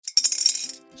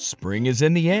Spring is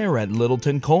in the air at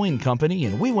Littleton Coin Company,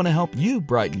 and we want to help you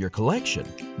brighten your collection.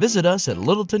 Visit us at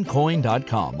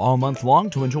littletoncoin.com all month long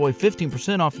to enjoy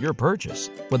 15% off your purchase.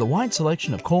 With a wide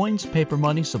selection of coins, paper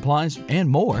money, supplies, and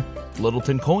more,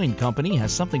 Littleton Coin Company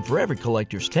has something for every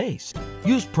collector's taste.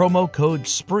 Use promo code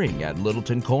SPRING at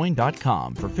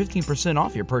littletoncoin.com for 15%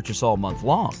 off your purchase all month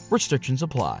long. Restrictions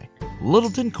apply.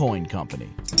 Littleton Coin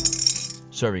Company.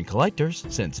 Serving collectors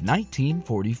since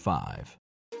 1945.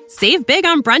 Save big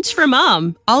on brunch for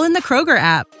mom, all in the Kroger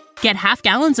app. Get half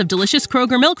gallons of delicious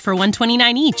Kroger milk for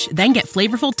 $1.29 each. Then get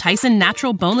flavorful Tyson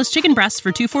natural boneless chicken breasts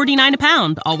for $2.49 a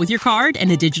pound, all with your card and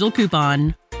a digital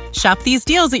coupon. Shop these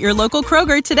deals at your local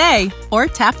Kroger today, or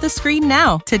tap the screen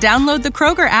now to download the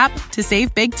Kroger app to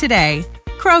save big today.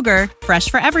 Kroger, fresh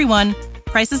for everyone.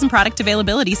 Prices and product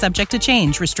availability subject to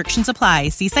change. Restrictions apply.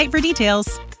 See site for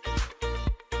details.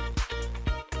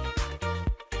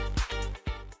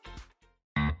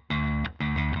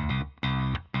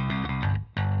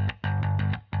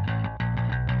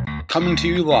 Coming to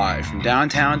you live from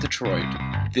downtown Detroit,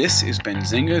 this is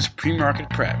Benzinga's Pre-Market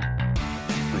Prep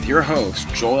with your host,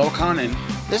 Joel Elconin.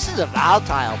 This is a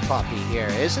volatile puppy here,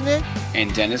 isn't it?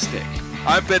 And Dennis Dick.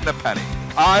 I'm bidding a penny.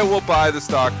 I will buy the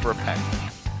stock for a penny.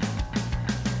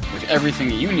 With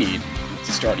everything you need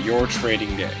to start your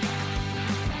trading day.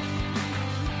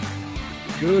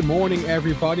 Good morning,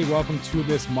 everybody. Welcome to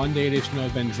this Monday edition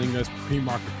of Benzinga's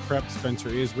Pre-Market Prep. Spencer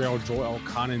Israel, Joel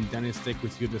Elconin, Dennis Dick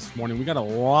with you this morning. We got a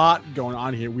lot going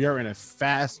on here. We are in a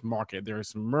fast market. There are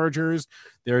some mergers,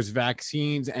 there's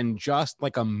vaccines, and just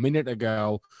like a minute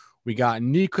ago, we got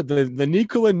the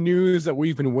Nikola news that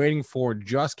we've been waiting for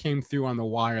just came through on the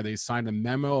wire. They signed a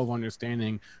memo of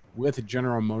understanding with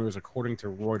General Motors, according to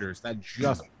Reuters. That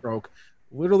just broke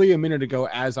literally a minute ago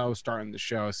as I was starting the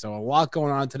show. So a lot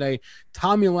going on today.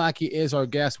 Tommy Lackey is our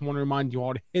guest. Want to remind you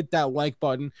all to hit that like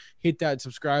button, hit that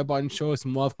subscribe button, show us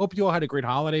some love. Hope you all had a great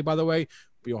holiday, by the way.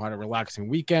 Hope you all had a relaxing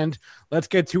weekend. Let's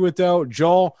get to it, though.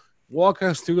 Joel, walk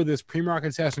us through this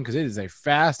pre-market session because it is a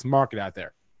fast market out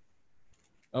there.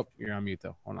 Oh, you're on mute,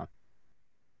 though. Hold on.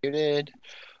 Muted.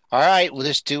 All right, we'll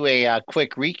just do a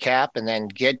quick recap and then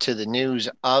get to the news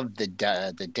of the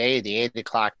day, the 8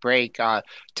 o'clock break.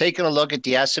 Taking a look at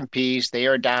the S&Ps, they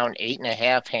are down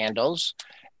 8.5 handles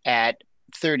at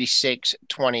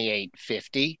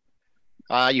 36.2850.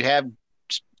 You have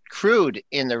crude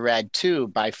in the red, too,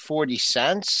 by 40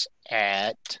 cents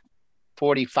at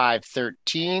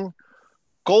 45.13.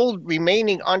 Gold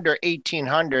remaining under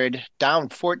 1,800, down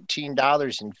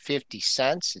 $14.50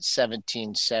 at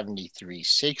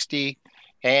 1773.60.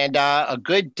 And a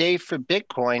good day for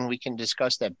Bitcoin. We can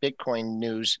discuss that Bitcoin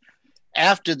news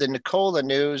after the Nikola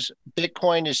news.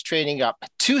 Bitcoin is trading up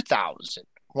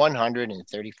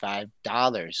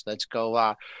 $2,135. Let's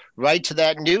go right to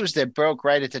that news that broke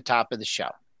right at the top of the show.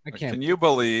 Can you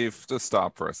believe, just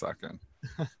stop for a second.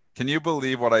 Can you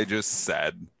believe what I just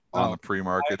said on the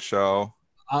pre-market show?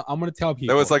 I'm going to tell people.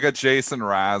 There was like a Jason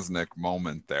Raznick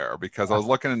moment there because I was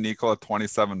looking at Nikola at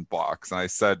 $27 and I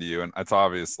said to you, and it's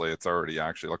already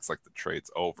actually looks like the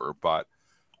trade's over, but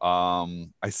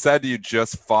I said to you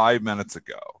just 5 minutes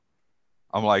ago,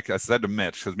 I said to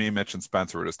Mitch, because me, Mitch, and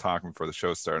Spencer were just talking before the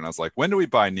show started, and I was like, when do we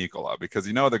buy Nikola? Because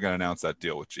they're going to announce that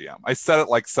deal with GM. I said it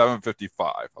like 7:55.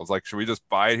 I was like, should we just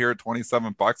buy it here at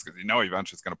 $27? Because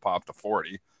eventually it's going to pop to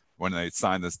 40 when they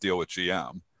sign this deal with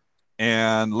GM.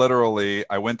 And literally,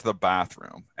 I went to the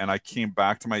bathroom and I came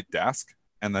back to my desk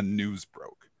and the news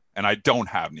broke. And I don't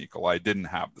have Nikola. I didn't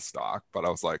have the stock, but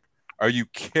I was like, are you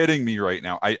kidding me right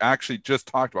now? I actually just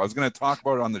talked about it. I was going to talk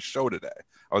about it on the show today.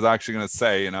 I was actually going to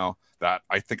say, that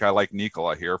I think I like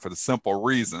Nikola here for the simple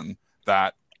reason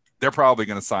that they're probably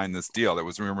going to sign this deal. There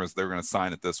was rumors they were going to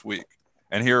sign it this week.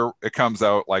 And here it comes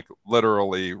out like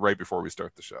literally right before we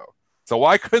start the show. So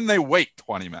why couldn't they wait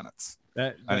 20 minutes?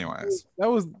 Anyways,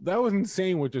 that was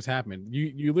insane what just happened.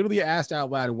 You literally asked out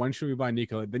loud, when should we buy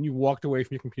Nikola? Then you walked away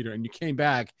from your computer and you came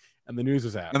back and the news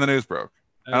was out. And the news broke.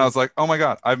 And I was like, oh my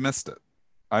God, I've missed it.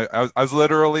 I was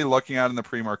literally looking at it in the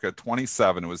pre-market at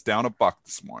 27. It was down $1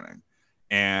 this morning.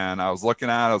 And I was looking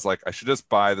at it. I was like, I should just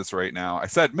buy this right now. I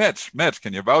said, Mitch,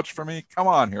 can you vouch for me? Come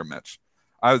on here, Mitch.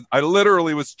 I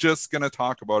literally was just going to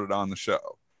talk about it on the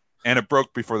show. And it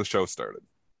broke before the show started.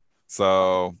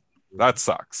 So that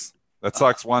sucks. That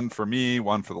sucks, one for me,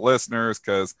 one for the listeners,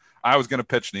 because I was going to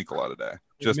pitch Nikola today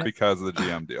just because of the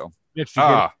GM deal.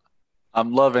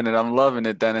 I'm loving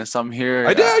it, Dennis. I'm here.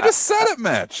 I did. I just said it,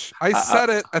 Mitch. I said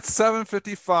it at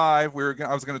 7:55.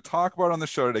 I was going to talk about it on the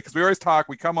show today because we always talk.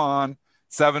 We come on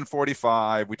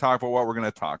 7:45. We talk about what we're going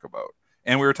to talk about.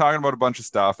 And we were talking about a bunch of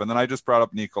stuff. And then I just brought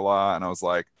up Nikola, and I was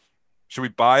like, Should we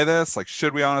buy this? Like,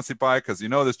 should we honestly buy it? Because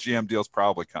this GM deal's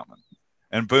probably coming.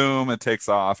 And boom, it takes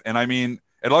off. And I mean,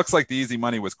 it looks like the easy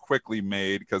money was quickly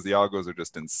made because the algos are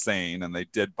just insane, and they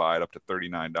did buy it up to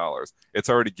 $39. It's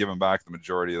already given back the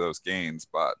majority of those gains,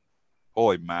 but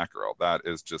holy mackerel, that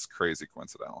is just crazy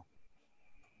coincidental.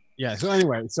 Yeah. So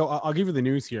anyway, I'll give you the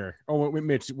news here. Oh, wait,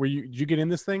 Mitch, did you get in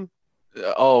this thing?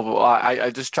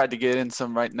 I just tried to get in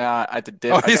some right now.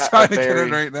 He's trying to get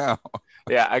in right now.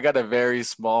 Yeah, I got a very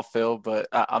small fill, but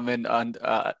I'm in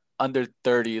under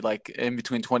 30, like in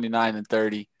between 29 and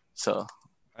 30. So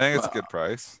I think it's a good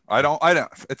price. I don't.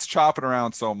 It's chopping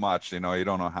around so much. You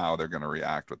don't know how they're going to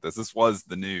react with this. This was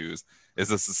the news. Is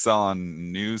this a sell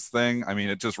on news thing? I mean,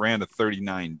 it just ran to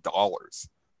 $39.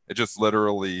 It just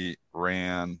literally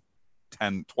ran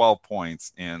 12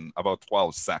 points in about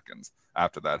 12 seconds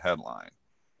after that headline,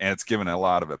 and it's given a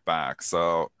lot of it back.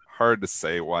 So hard to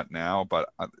say what now, but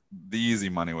the easy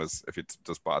money was if you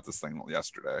just bought this thing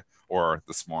yesterday or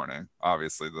this morning.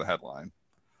 Obviously, the headline.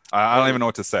 I don't even know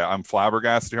what to say. I'm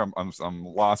flabbergasted here. I'm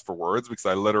lost for words because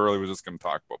I literally was just going to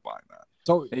talk about buying that.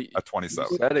 So at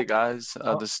 27. You said it, guys.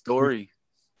 The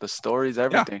story's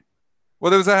everything. Yeah.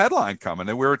 Well, there was a headline coming,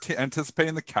 and we were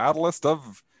anticipating the catalyst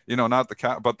of not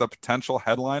but the potential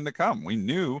headline to come. We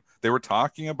knew they were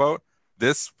talking about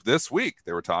this week.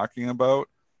 They were talking about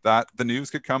that the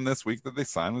news could come this week that they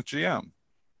signed with GM.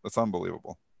 That's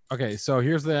unbelievable. Okay, so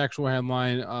here's the actual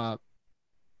headline.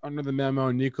 Under the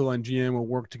memo, Nikola and GM will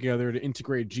work together to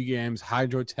integrate GM's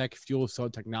Hydrotech fuel cell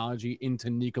technology into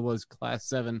Nikola's Class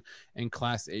 7 and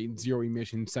Class 8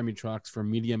 zero-emission semi-trucks for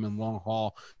medium and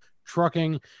long-haul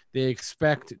trucking. They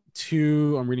expect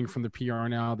to, I'm reading from the PR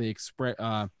now, they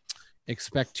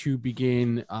expect to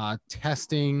begin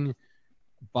testing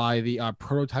by the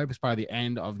prototypes by the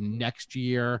end of next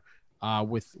year.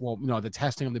 The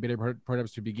testing of the beta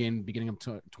prototypes to beginning of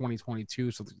 2022.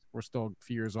 So we're still a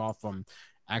few years off from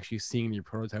actually seeing the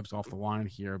prototypes off the line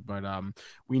here. But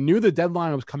we knew the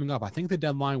deadline was coming up. I think the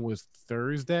deadline was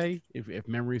Thursday, if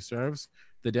memory serves.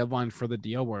 The deadline for the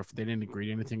deal, where if they didn't agree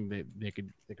to anything, they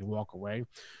could walk away.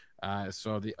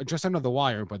 So just under the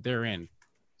wire, but they're in.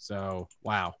 So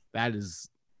wow, that is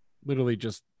literally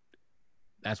just.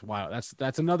 That's wild.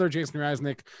 That's another Jason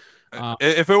Raznick.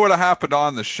 If it would have happened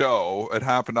on the show, it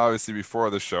happened obviously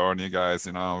before the show, and you guys,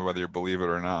 whether you believe it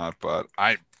or not, but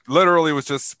I literally was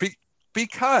just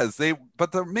because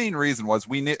but the main reason was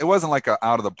it wasn't like a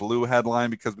out of the blue headline,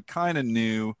 because we kind of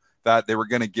knew that they were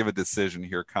going to give a decision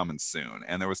here coming soon,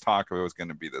 and there was talk of it was going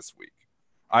to be this week.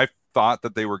 I thought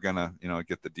that they were going to,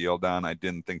 get the deal done. I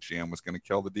didn't think GM was going to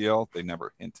kill the deal. They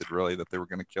never hinted really that they were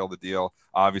going to kill the deal.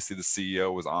 Obviously, the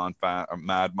CEO was on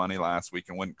Mad Money last week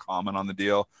and wouldn't comment on the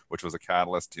deal, which was a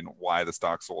catalyst, why the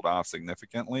stock sold off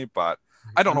significantly. But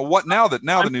I don't know what now the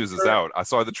news is out. I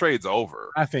saw the trade's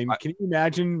over. Can you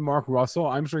imagine Mark Russell?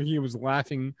 I'm sure he was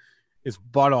laughing his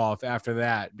butt off after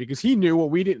that because he knew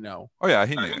what we didn't know. Oh yeah,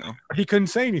 he knew. He couldn't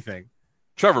say anything.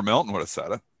 Trevor Milton would have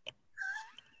said it.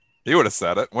 He would have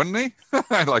said it, wouldn't he?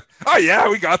 Like, oh yeah,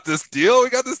 we got this deal.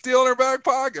 We got this deal in our back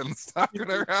pocket. And stock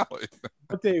in our rally.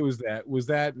 What day was that?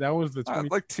 That was the 20-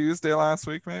 like Tuesday last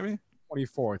week, maybe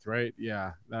 24th, right?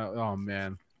 Yeah. Oh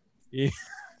man, he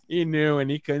knew and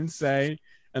he couldn't say,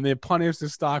 and they punished the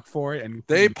stock for it, and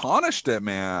they punished it,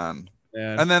 man.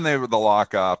 And then the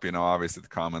lockup, obviously the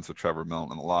comments with Trevor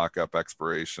Milton and the lockup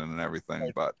expiration and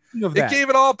everything, but it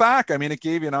gave it all back. I mean, it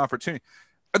gave you an opportunity.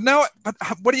 But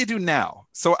what do you do now?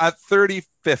 So at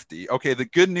 30.50, okay, the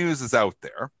good news is out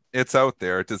there. It's out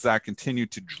there. Does that continue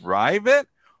to drive it?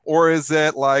 Or is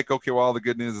it like, okay, well, the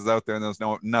good news is out there and there's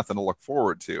nothing to look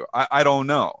forward to? I don't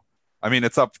know. I mean,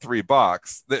 it's up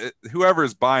 $3. Whoever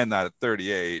is buying that at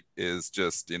 38 is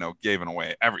just, giving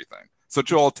away everything. So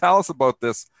Joel, tell us about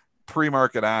this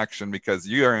pre-market action, because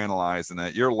you're analyzing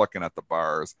it. You're looking at the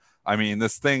bars. I mean,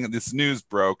 this news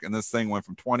broke, and this thing went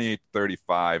from 28 to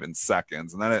 35 in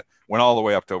seconds, and then it went all the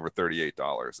way up to over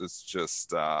 $38. It's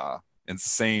just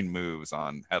insane moves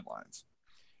on headlines.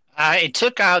 It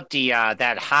took out the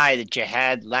that high that you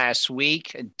had last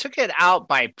week. It took it out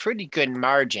by a pretty good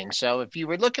margin. So if you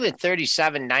were looking at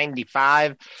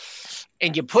 37.95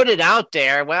 and you put it out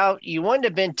there, well, you wouldn't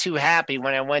have been too happy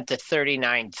when it went to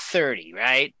 39.30,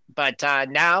 right? But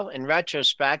now, in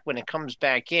retrospect, when it comes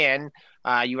back in,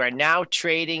 you are now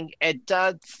trading at,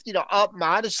 up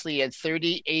modestly at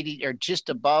 30.80 or just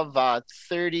above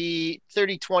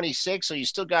 30.26. So you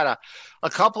still got a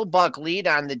couple buck lead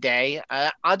on the day.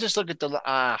 I'll just look at the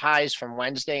highs from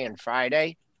Wednesday and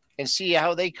Friday and see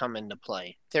how they come into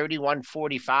play.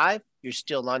 31.45, you're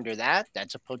still under that.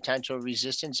 That's a potential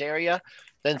resistance area.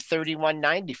 Then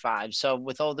 31.95. So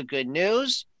with all the good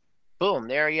news, boom,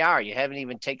 there you are. You haven't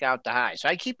even taken out the high. So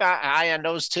I keep an eye on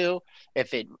those two.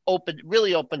 If it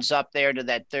really opens up there to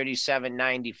that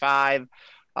 37.95,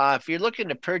 if you're looking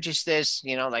to purchase this,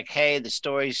 like, hey, the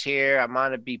story's here. I'm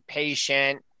going to be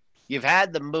patient. You've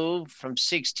had the move from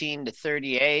 16 to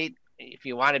 38. If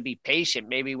you want to be patient,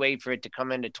 maybe wait for it to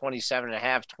come into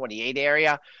 27.5, 28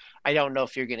 area. I don't know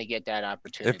if you're going to get that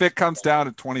opportunity. If it comes down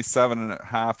to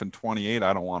 27.5 and 28,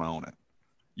 I don't want to own it.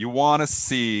 You want to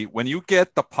see, when you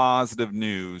get the positive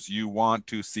news, you want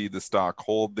to see the stock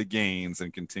hold the gains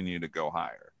and continue to go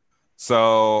higher.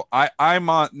 So I'm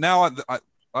on now.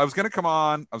 I was going to come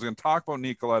on. I was going to talk about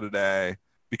Nikola today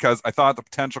because I thought the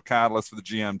potential catalyst for the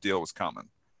GM deal was coming.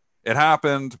 It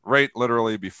happened right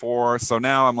literally before. So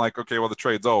now I'm like, okay, well, the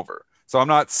trade's over. So I'm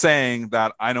not saying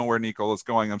that I know where Nikola is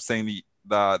going. I'm saying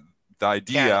the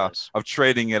idea of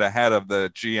trading it ahead of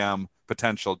the GM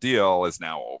potential deal is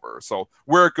now over. So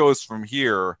where it goes from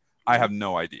here, I have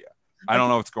no idea. I don't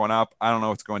know if it's going up. I don't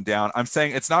know if it's going down. I'm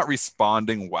saying it's not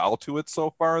responding well to it so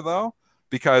far, though,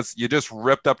 because you just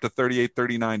ripped up to $38,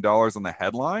 $39 on the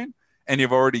headline, and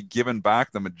you've already given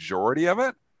back the majority of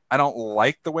it. I don't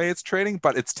like the way it's trading,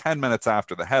 but it's 10 minutes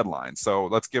after the headline. So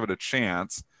let's give it a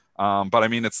chance. But I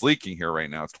mean, it's leaking here right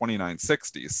now. It's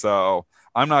 29.60. So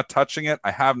I'm not touching it.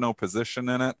 I have no position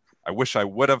in it. I wish I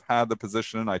would have had the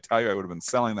position in. I tell you, I would have been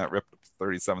selling that rip to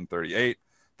 37.38.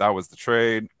 That was the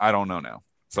trade. I don't know now.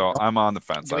 So I'm on the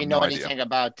fence. Do we know anything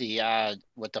about the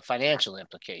what the financial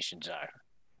implications are?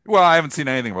 Well, I haven't seen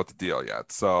anything about the deal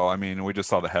yet. So, I mean, we just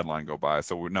saw the headline go by.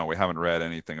 So, we haven't read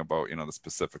anything about, the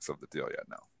specifics of the deal yet.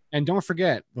 No. And don't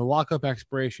forget, the lockup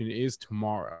expiration is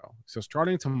tomorrow. So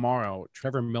starting tomorrow,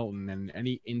 Trevor Milton and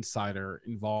any insider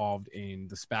involved in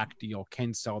the SPAC deal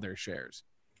can sell their shares.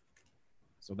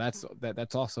 So that's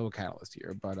also a catalyst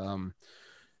here. But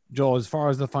Joel, as far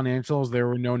as the financials, there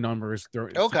were no numbers.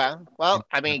 Okay. Well,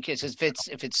 I mean, because if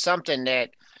it's something that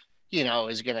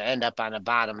is going to end up on a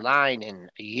bottom line in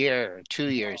a year or 2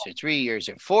 years or 3 years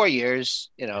or 4 years,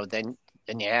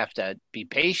 then you have to be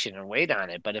patient and wait on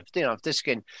it. But if this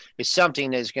is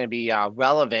something that's going to be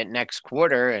relevant next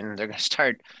quarter and they're going to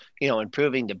start,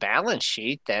 improving the balance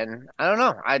sheet, then I don't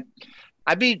know.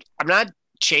 I'm not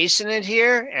chasing it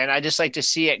here, and I just like to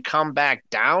see it come back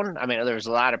down. I mean, there's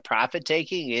a lot of profit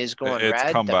taking. It is going red.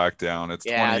 It's come back down. It's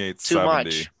 28.70. Too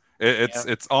much.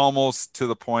 It's almost to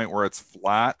the point where it's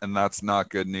flat, and that's not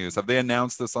good news. Have they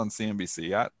announced this on CNBC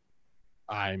yet?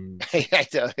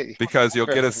 Because you'll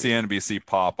get a CNBC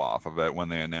pop off of it when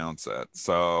they announce it.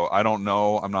 So I don't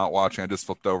know. I'm not watching. I just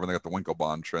flipped over and they got the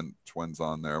Winklevoss twins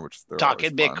on there, which they're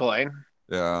talking Bitcoin.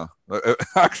 Yeah.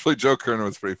 Actually, Joe Kerner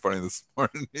was pretty funny this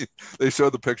morning. They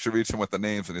showed the picture of each of them with the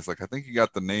names, and he's like, I think you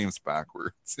got the names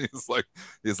backwards. He's like,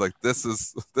 this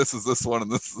is this one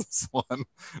and this is this one. And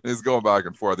he's going back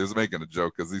and forth. He was making a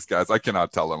joke because these guys, I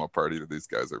cannot tell them apart. Either these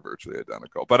guys are virtually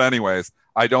identical. But anyways,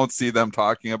 I don't see them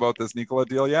talking about this Nikola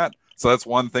deal yet. So that's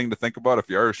one thing to think about. If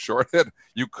you are shorted,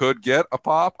 you could get a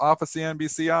pop off of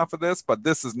CNBC off of this, but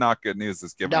this is not good news.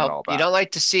 It's giving it all back. You don't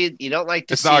like to see.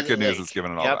 It's not good news. It's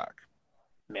giving it all back.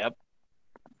 Yep.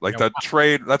 Like the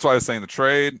trade, that's why I was saying the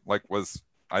trade, was,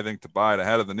 I think, to buy it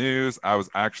ahead of the news. I was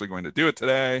actually going to do it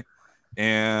today.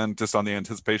 And just on the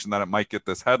anticipation that it might get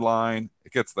this headline,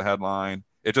 it gets the headline.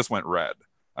 It just went red.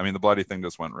 I mean, the bloody thing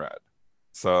just went red.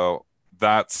 So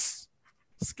that's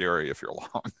scary if you're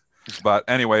long. But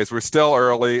anyways, we're still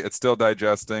early. It's still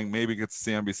digesting. Maybe it gets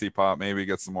CNBC pop. Maybe it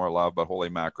gets some more love. But holy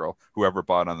mackerel, whoever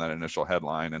bought on that initial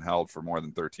headline and held for more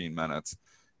than 13 minutes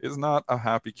is not a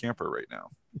happy camper right now.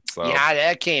 So yeah,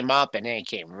 that came up and then it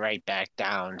came right back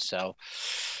down. So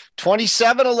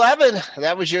 27.11,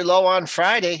 that was your low on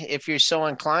Friday. If you're so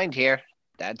inclined here,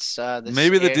 that's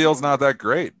maybe the deal's not that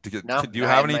great. Do you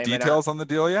have any details on the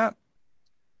deal yet?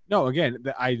 No, again,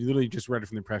 I literally just read it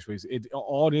from the press release.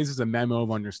 All it is a memo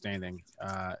of understanding,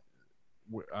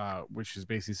 which is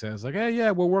basically says like, hey, yeah,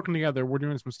 we're working together, we're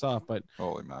doing some stuff, but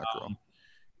holy mackerel.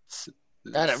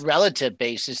 On a relative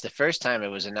basis, the first time it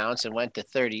was announced, it went to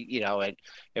 30.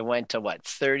 It went to what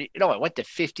 30? No, it went to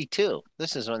 52.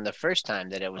 This is when the first time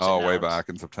that it was. Oh, announced. Way back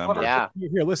in September. Yeah.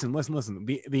 Here, listen.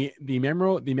 The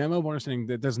memo of understanding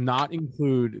that does not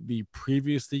include the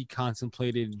previously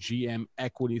contemplated GM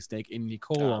equity stake in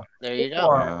Nikola. Oh, there you go.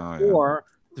 Or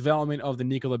development of the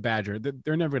Nikola Badger.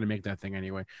 They're never going to make that thing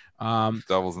anyway.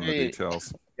 Devil's in the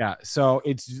details. Yeah. So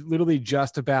it's literally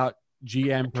just about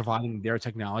GM providing their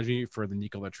technology for the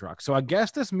Nikola truck. So I guess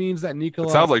this means that Nikola.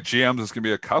 It sounds like GM is going to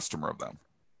be a customer of them.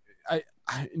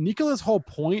 Nikola's whole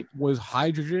point was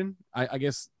hydrogen. I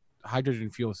guess hydrogen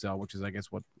fuel cell, which is I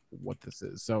guess what this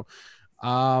is. So,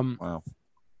 wow.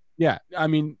 Yeah, I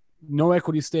mean, no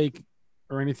equity stake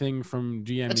or anything from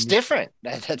GM. It's different.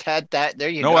 That there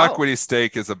you no go. equity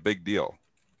stake is a big deal.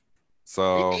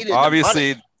 So needed the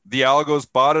obviously money. the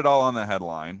algos bought it all on the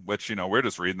headline, which, you know, we're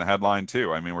just reading the headline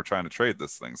too. I mean, we're trying to trade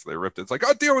this thing. So they ripped it. It's like,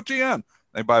 oh, deal with GM.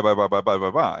 They buy.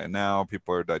 And now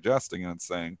people are digesting and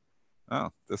saying,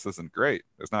 oh, this isn't great.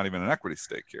 There's not even an equity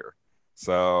stake here.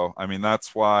 So, I mean,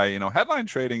 that's why, you know, headline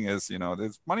trading is, you know,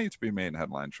 there's money to be made in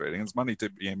headline trading. There's money to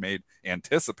be made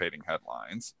anticipating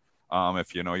headlines.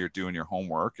 If, you know, you're doing your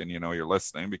homework and, you know, you're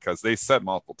listening, because they said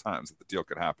multiple times that the deal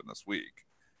could happen this week,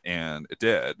 and it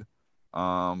did.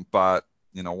 But,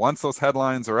 you know, once those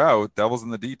headlines are out, devil's in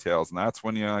the details. And that's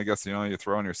when, you know, I guess, you know, you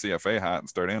throw on your CFA hat and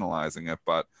start analyzing it.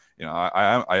 But, you know,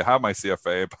 I have my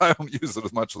CFA, but I don't use it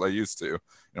as much as I used to. You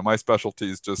know, my specialty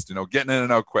is just, you know, getting in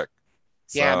and out quick.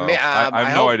 So Yeah, I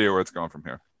have no idea where it's going from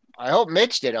here. I hope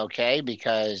Mitch did okay,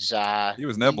 because he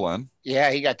was nibbling.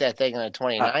 He got that thing on a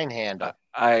 29 handle.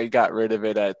 I got rid of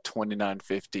it at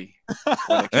 29.50.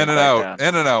 In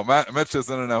and out. Mitch is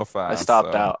in and out fast.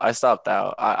 I stopped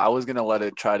out. I was gonna let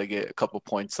it try to get a couple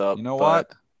points up. You know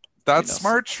what? That's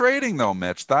smart trading, though,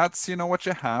 Mitch. That's, you know, what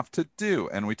you have to do.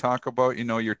 And we talk about, you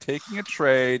know, you're taking a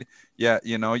trade. Yeah,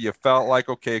 you know, you felt like,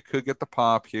 okay, could get the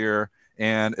pop here,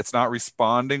 and it's not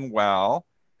responding well,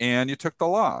 and you took the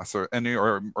loss or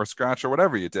scratch or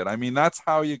whatever you did. I mean, that's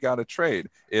how you got to trade,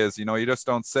 is, you know, you just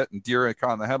don't sit and deer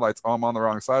caught in the headlights. Oh, I'm on the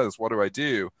wrong side of this. What do I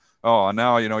do? Oh, and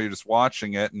now, you know, you're just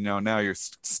watching it, and, you know, now you're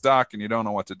stuck and you don't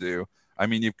know what to do. I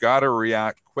mean, you've got to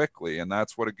react quickly, and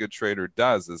that's what a good trader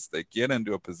does, is they get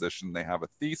into a position, they have a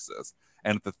thesis,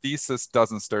 and if the thesis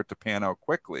doesn't start to pan out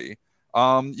quickly,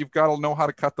 you've got to know how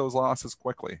to cut those losses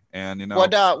quickly. And, you know,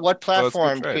 what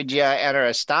platform could you enter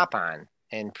a stop on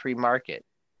in pre-market?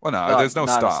 Well, no, there's no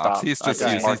stops. He's just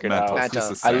he's mental.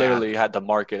 I literally had to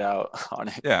mark it out on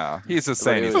it. Yeah, he's just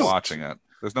saying he's watching it.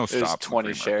 There's no stops.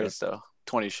 20 shares though.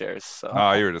 20 shares. So.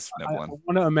 Oh, you were just nibbling. I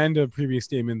want to amend a previous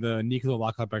statement. The Nikola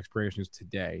lockup expiration is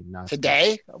today, not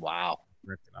today. Wow.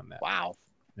 On that. Wow.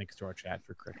 Thanks to our chat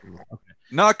for correcting me. Okay.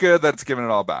 Not good that it's giving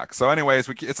it all back. So, anyways,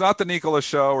 it's not the Nikola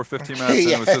show. We're 15 minutes in.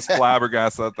 It was just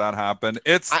flabbergasted that happened.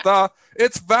 It's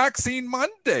Vaccine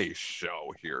Monday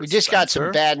show here. We just got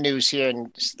some bad news here,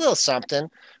 and still something.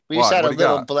 We just had a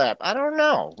little blip. I don't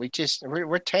know.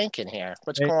 We're tanking here.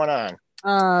 What's going on?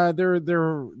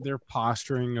 They're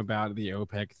posturing about the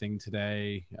OPEC thing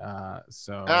today.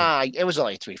 It was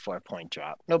only a 3-4 point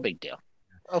drop. No big deal.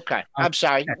 Okay. I'm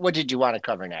sorry. What did you want to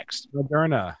cover next?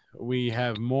 Moderna. We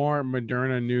have more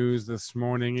Moderna news this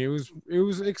morning. It was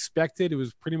expected. It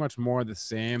was pretty much more of the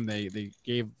same. They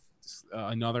gave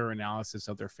another analysis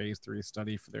of their phase 3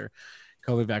 study for their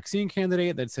COVID vaccine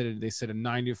candidate that said a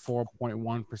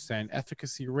 94.1%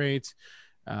 efficacy rate.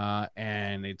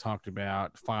 And they talked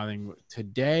about filing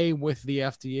today with the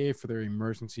FDA for their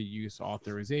emergency use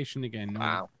authorization. Again,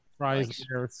 no surprise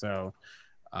there. So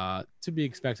to be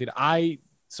expected. I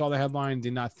saw the headline,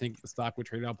 did not think the stock would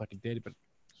trade up like it did, but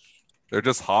they're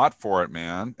just hot for it,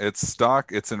 man. It's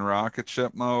stuck. It's in rocket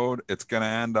ship mode. It's gonna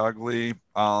end ugly.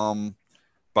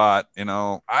 But, you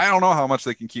know, I don't know how much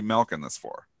they can keep milking this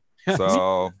for.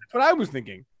 So that's what I was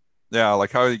thinking. Yeah,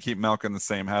 like how do you keep milking the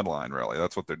same headline? Really,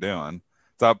 that's what they're doing.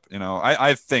 It's up. You know,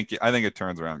 I think it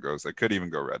turns around and goes. It could even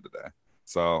go red today.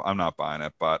 So I'm not buying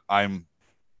it, but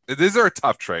these are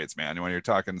tough trades, man. When you're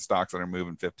talking stocks that are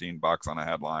moving $15 on a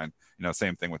headline, you know,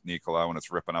 same thing with Nikola when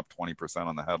it's ripping up 20%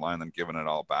 on the headline, then giving it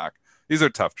all back. These are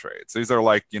tough trades. These are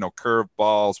like, you know, curved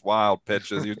balls, wild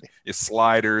pitches, you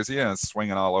sliders,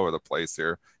 swinging all over the place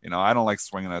here. You know, I don't like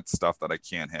swinging at stuff that I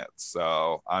can't hit.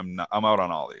 So I'm out on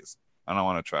all these. I don't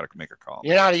want to try to make a call.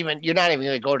 You're not even going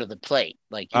to go to the plate.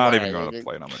 Like I'm not even going to the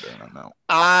plate. I'm doing it now.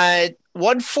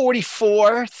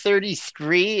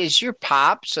 144.33 is your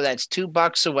pop, so that's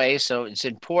 $2 away. So it's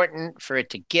important for it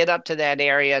to get up to that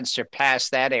area and surpass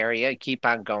that area. Keep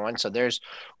on going. So there's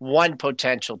one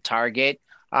potential target.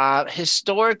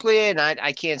 Historically, and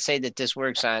I can't say that this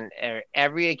works on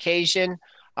every occasion,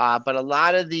 but a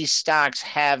lot of these stocks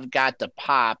have got the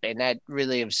pop, and that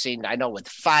really have seen. I know with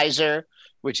Pfizer,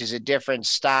 which is a different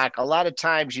stock. A lot of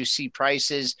times you see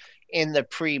prices in the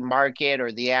pre-market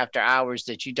or the after hours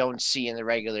that you don't see in the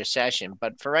regular session.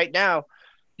 But for right now,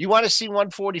 you want to see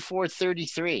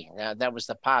 144.33. Now, that was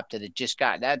the pop that it just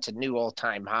got. That's a new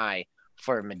all-time high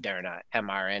for Moderna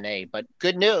mRNA. But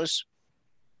good news.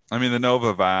 I mean, the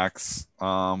Novavax,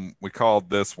 we called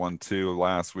this one too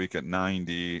last week at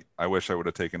 90. I wish I would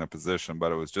have taken a position,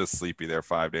 but it was just sleepy there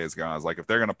 5 days ago. I was like, if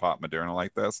they're going to pop Moderna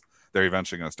like this, they're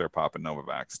eventually going to start popping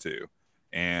Novavax too.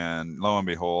 And lo and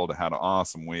behold, it had an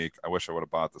awesome week. I wish I would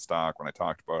have bought the stock when I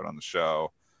talked about it on the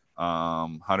show.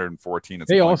 114,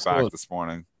 it's going back this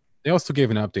morning. They also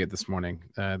gave an update this morning.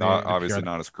 Obviously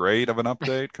not as great of an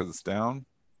update because it's down.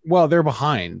 Well, they're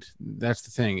behind. That's the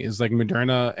thing. Is like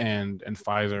Moderna and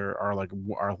Pfizer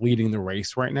are leading the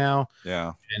race right now.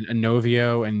 Yeah. And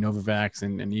Inovio and Novavax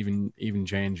and even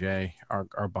J&J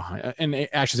are behind. And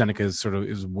AstraZeneca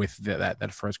is with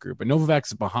that first group, but Novavax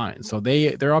is behind. So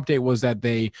their update was that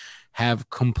they have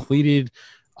completed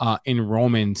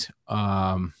enrollment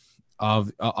of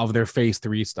their phase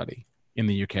 3 study in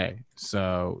the UK.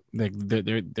 So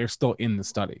they're still in the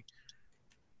study.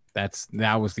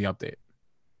 That was the update.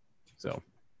 So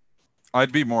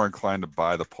I'd be more inclined to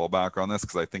buy the pullback on this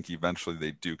because I think eventually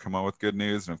they do come out with good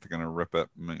news, and if they're going to rip it,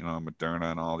 Moderna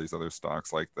and all these other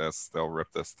stocks like this, they'll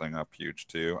rip this thing up huge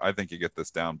too. I think you get this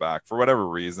down back for whatever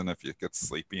reason. If it gets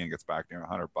sleepy and gets back near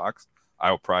 $100, I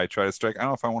will probably try to strike. I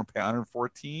don't know if I want to pay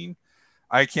 114.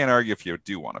 I can't argue if you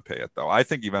do want to pay it though. I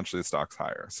think eventually the stock's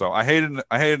higher. So I hated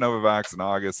Novavax in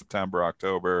August, September,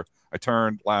 October. I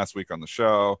turned last week on the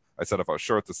show. I said if I was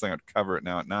short this thing, I'd cover it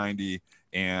now at 90.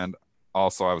 And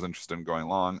also I was interested in going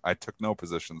long. I took no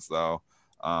positions though.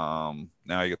 Now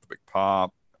you get the big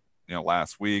pop.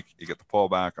 Last week you get the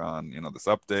pullback on this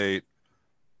update.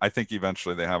 I think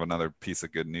eventually they have another piece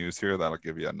of good news here that'll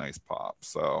give you a nice pop.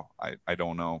 So I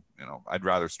don't know. I'd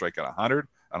rather strike at 100,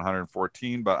 at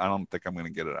 114, but I don't think I'm going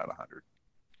to get it at 100.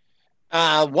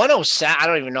 107. I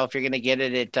don't even know if you're going to get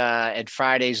it at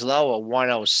Friday's low of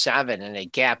 107, and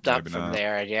it gapped up from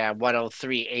there. Yeah,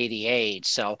 103.88.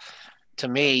 So to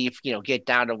me, if get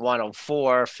down to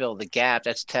 104, fill the gap.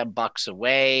 That's $10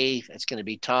 away. It's going to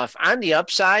be tough. On the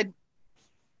upside,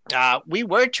 we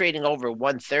were trading over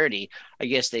 130. I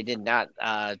guess they did not.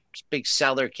 Big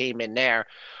seller came in there.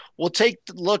 We'll take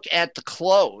a look at the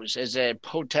close as a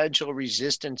potential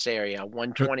resistance area,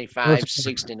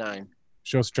 125.69.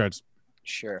 Show us charts.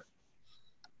 Sure.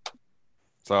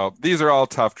 So these are all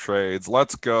tough trades.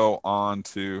 Let's go on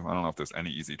to, I don't know if there's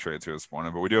any easy trades here this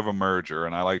morning, but we do have a merger,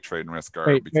 and I like trading risk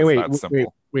arb because that's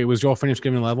simple. Wait, was Joel finished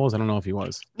giving levels? I don't know if he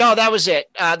was. No, that was it.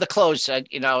 The close, I'm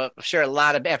sure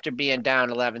after being down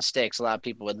 11 sticks, a lot of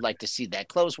people would like to see that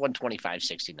close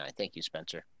 125.69. Thank you,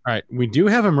 Spencer. All right. We do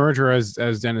have a merger, as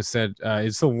Dennis said.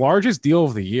 It's the largest deal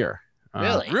of the year.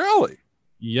 Really?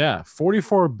 Yeah.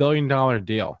 $44 billion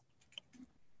deal.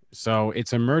 So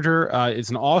it's a merger. It's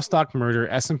an all-stock merger.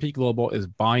 S&P Global is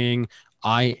buying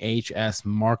IHS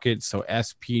Markit, so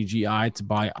SPGI to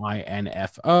buy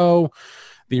INFO.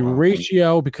 The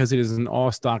ratio, because it is an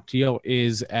all-stock deal,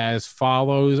 is as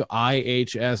follows.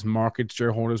 IHS Markit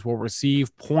shareholders will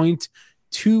receive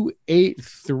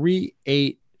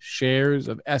 0.2838 shares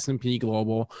of S&P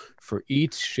Global for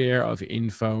each share of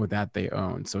info that they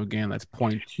own. So again, that's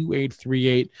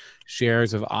 0.2838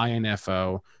 shares of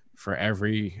INFO for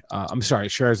every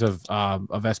shares of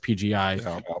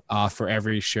SPGI for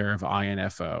every share of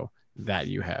INFO that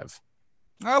you have.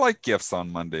 I like gifts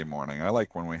on Monday morning. I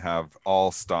like when we have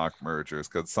all stock mergers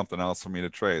because it's something else for me to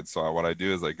trade. So what I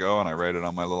do is I go and I write it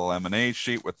on my little M&A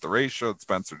sheet with the ratio that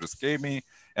Spencer just gave me,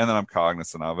 and then I'm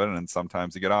cognizant of it. And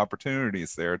sometimes you get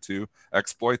opportunities there to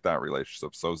exploit that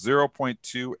relationship. So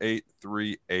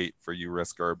 0.2838 for you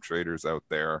risk arb traders out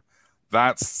there.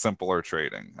 That's simpler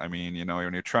trading. I mean,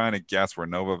 when you're trying to guess where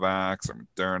Novavax or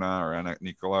Moderna or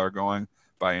Nikola are going,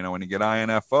 but when you get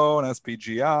INFO and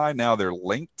SPGI, now they're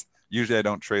linked. Usually I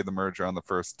don't trade the merger on the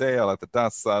first day. I let the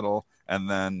dust settle. And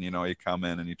then, you come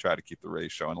in and you try to keep the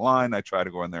ratio in line. I try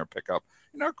to go in there and pick up,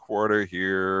 a quarter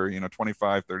here,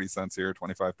 25, 30 cents here,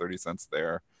 25, 30 cents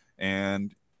there.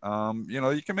 And,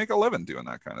 you can make a living doing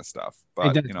that kind of stuff.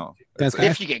 But,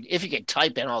 if you can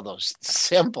type in all those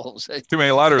symbols. Too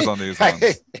many letters on these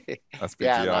ones.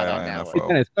 SPGI, INFO.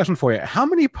 Dennis, question for you. How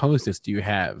many Post-its do you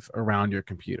have around your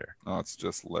computer? Oh, it's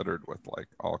just littered with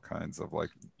all kinds of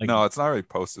no, it's not really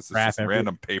Post-its. It's just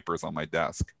random papers on my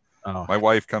desk. Oh. My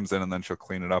wife comes in and then she'll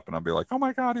clean it up and I'll be like, oh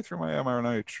my God, he threw my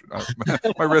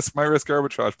mRNA, my risk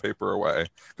arbitrage paper away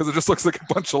because it just looks like a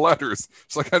bunch of letters.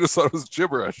 It's like, I just thought it was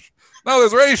gibberish. No,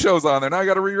 there's ratios on there. Now I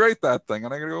got to rewrite that thing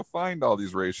and I got to go find all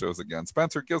these ratios again.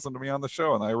 Spencer gives them to me on the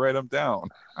show and I write them down.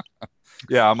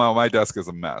 Yeah, my desk is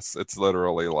a mess. It's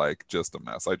literally just a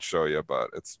mess. I'd show you,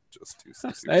 but it's just too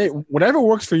stupid. Hey, whatever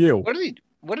works for you. What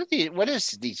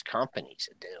is these companies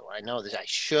do? I know this. I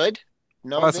should.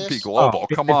 S&P Global.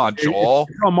 Come on, Joel.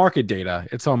 It's all market data.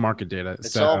 It's all market data.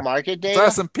 It's all market data.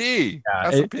 It's S&P. Yeah,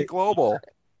 S&P Global.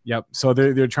 Yep. So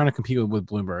they're trying to compete with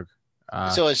Bloomberg.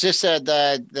 So is this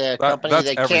the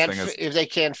company if they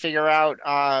can't figure out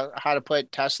how to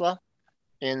put Tesla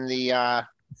in the yeah.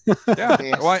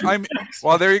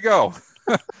 Well, there you go.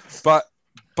 but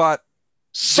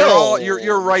so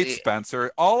you're right,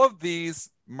 Spencer. All of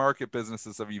these market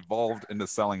businesses have evolved into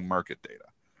selling market data.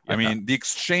 I mean, the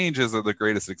exchanges are the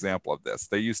greatest example of this.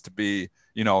 They used to be,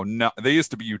 they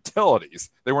used to be utilities.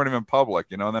 They weren't even public,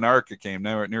 and then ARCA came.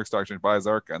 Now New York Stock Exchange buys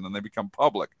ARCA, and then they become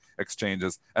public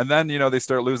exchanges. And then, they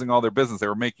start losing all their business. They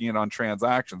were making it on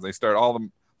transactions. All the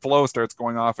flow starts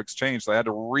going off exchange. So they had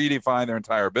to redefine their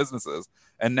entire businesses.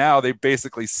 And now they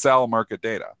basically sell market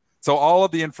data. So all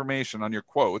of the information on your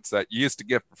quotes that you used to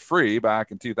get for free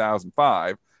back in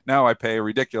 2005, now I pay a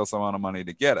ridiculous amount of money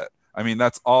to get it. I mean,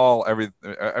 that's all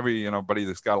everybody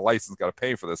that's got a license got to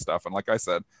pay for this stuff. And like I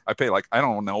said, I pay I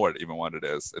don't know what it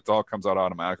is. It all comes out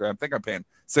automatically. I think I'm paying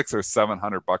 $600 or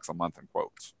 $700 a month in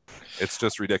quotes. It's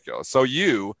just ridiculous. So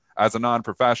you, as a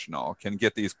non-professional, can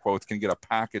get these quotes, can get a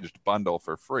packaged bundle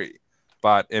for free.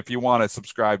 But if you want to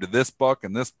subscribe to this book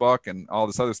and all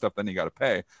this other stuff, then you got to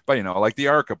pay. But, like the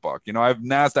ARCA book, I have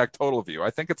NASDAQ Total View. I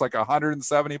think it's like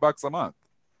 $170 a month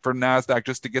for NASDAQ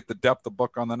just to get the depth of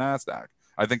book on the NASDAQ.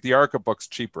 I think the ARCA book's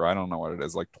cheaper. I don't know what it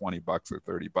is, like $20 or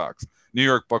 $30. New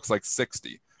York book's like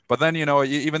 $60. But then,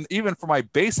 even for my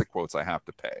basic quotes, I have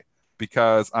to pay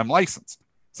because I'm licensed.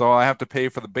 So I have to pay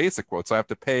for the basic quotes. I have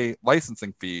to pay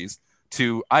licensing fees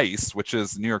to ICE, which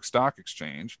is New York Stock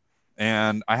Exchange.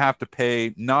 And I have to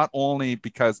pay not only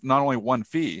one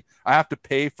fee, I have to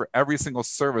pay for every single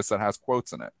service that has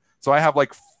quotes in it. So I have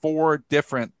like 4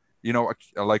 different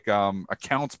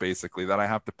accounts basically that I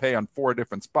have to pay on 4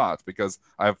 different spots because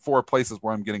I have 4 places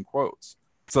where I'm getting quotes.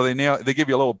 So they give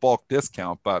you a little bulk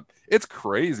discount, but it's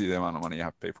crazy the amount of money you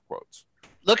have to pay for quotes.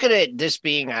 Look at it, this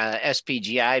being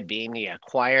SPGI being the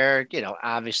acquirer,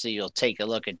 obviously you'll take a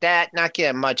look at that, not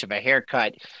getting much of a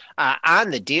haircut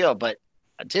on the deal, but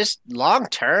just long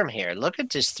term here. Look at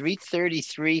this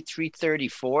 333,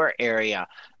 334 area.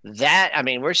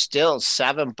 We're still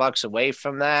 $7 away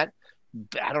from that.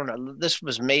 I don't know. This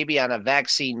was maybe on a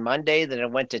vaccine Monday, then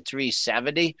it went to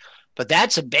 370, but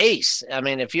that's a base.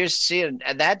 If you're seeing,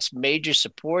 that's major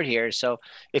support here. So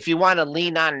if you want to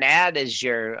lean on that as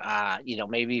your,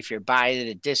 maybe if you're buying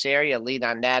it at this area, lean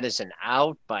on that as an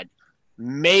out, but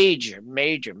major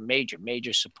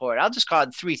support. I'll just call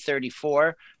it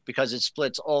 334 because it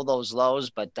splits all those lows,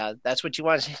 but that's what you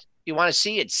want to see. You want to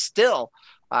see it's still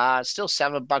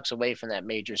 $7 away from that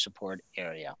major support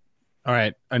area. All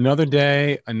right. Another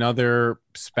day, another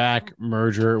SPAC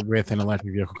merger with an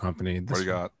electric vehicle company. What do you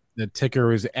got? The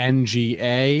ticker is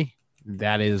NGA.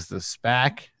 That is the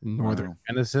SPAC, Northern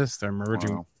Genesis. They're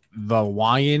merging the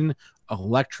Lion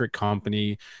Electric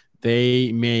Company.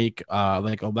 They make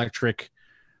electric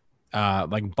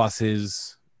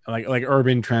buses, like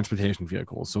urban transportation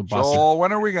vehicles. So buses. Joel,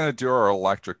 when are we going to do our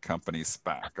electric company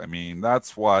SPAC?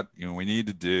 That's what we need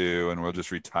to do, and we'll just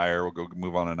retire. We'll go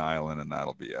move on an island, and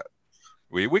that'll be it.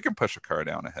 We can push a car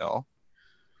down a hill.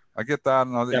 I get that.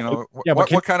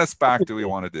 What kind of SPAC do we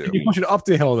want to do? Can you push it up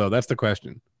the hill, though? That's the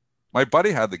question. My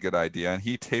buddy had the good idea, and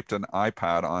he taped an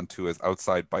iPad onto his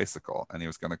outside bicycle, and he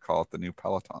was going to call it the new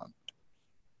Peloton.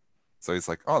 So he's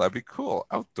like, oh, that'd be cool.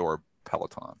 Outdoor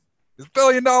Peloton. It's $1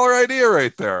 billion idea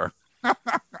right there.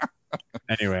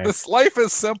 Anyway, this life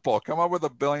is simple. Come up with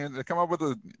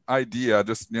an idea.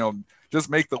 Just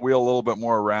make the wheel a little bit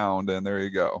more round, and there you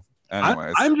go.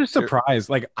 Anyways, I'm just surprised.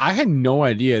 I had no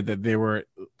idea that there were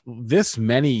this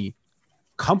many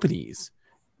companies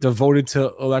devoted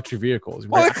to electric vehicles.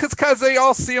 Well, it's because they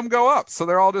all see them go up. So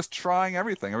they're all just trying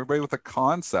everything. Everybody with a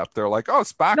concept. They're like, oh,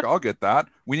 SPAC, I'll get that.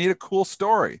 We need a cool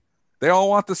story. They all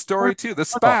want the story too. The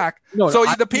SPAC.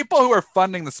 The people who are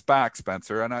funding the SPAC,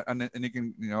 Spencer, and you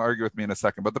can argue with me in a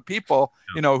second, but the people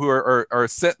who are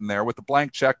sitting there with the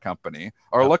blank check company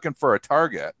are looking for a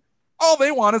target. All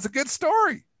they want is a good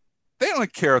story. They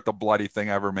don't care if the bloody thing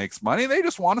ever makes money. They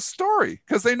just want a story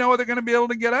because they know they're going to be able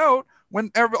to get out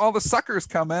when all the suckers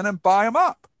come in and buy them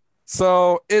up.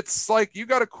 So it's like, you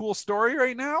got a cool story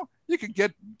right now. You could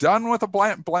get done with a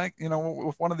blank,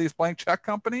 with one of these blank check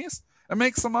companies and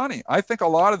make some money. I think a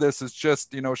lot of this is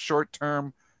just,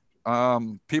 short-term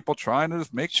people trying to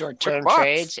just make short-term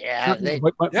trades. Yeah.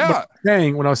 What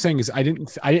I was saying is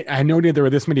I had no idea there were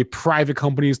this many private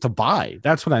companies to buy.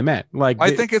 That's what I meant.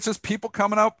 I think it's just people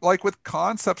coming up with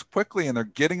concepts quickly, and they're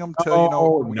getting them to,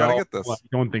 we got to get this. I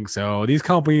don't think so. These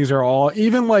companies are all,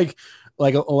 even like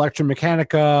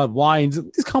Electromechanica, Lines,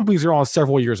 these companies are all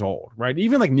several years old, right?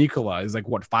 Even like Nikola is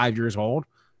 5 years old,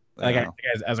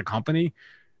 as a company.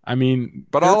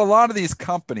 But a lot of these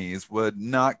companies would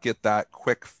not get that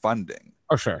quick funding.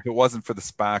 Oh, sure. If it wasn't for the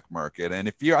SPAC market.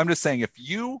 And I'm just saying, if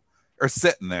you are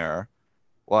sitting there,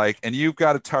 and you've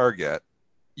got a target,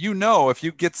 if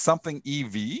you get something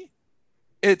EV,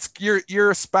 it's your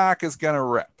SPAC is going to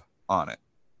rip on it.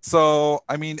 So,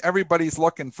 everybody's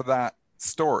looking for that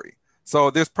story. So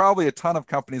there's probably a ton of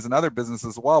companies and other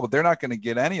businesses as well, but they're not going to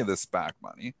get any of this SPAC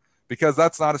money because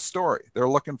that's not a story. They're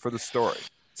looking for the story.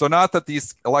 So not that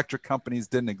these electric companies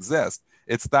didn't exist.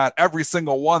 It's that every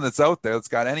single one that's out there that's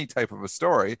got any type of a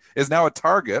story is now a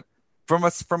target from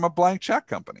a blank check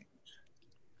company.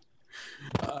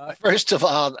 First of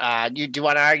all, do you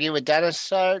want to argue with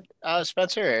Dennis,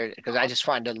 Spencer? Because I just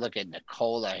wanted to look at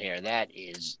Nikola here. That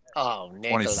is, Nikola.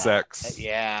 26.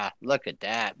 Yeah, look at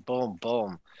that. Boom,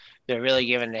 boom. They're really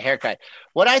giving the haircut.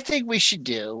 What I think we should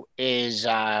do is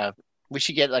we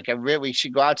should get we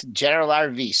should go out to General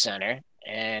RV Center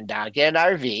and get an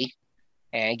RV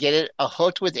and get it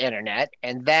hooked with internet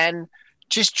and then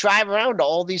just drive around to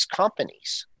all these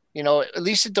companies. At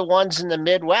least at the ones in the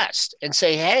Midwest and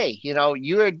say, hey,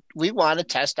 we want to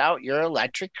test out your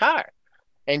electric car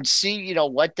and see,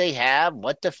 what they have,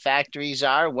 what the factories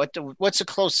are, what's the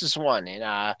closest one in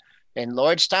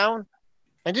Lordstown.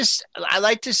 And I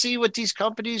like to see what these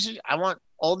companies, I want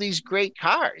all these great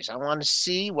cars. I want to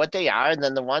see what they are. And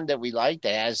then the one that we like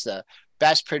that has the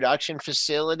best production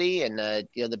facility and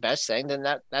the best thing, then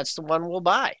that's the one we'll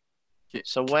buy.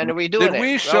 So when are we doing it? Did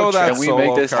we show that? Can we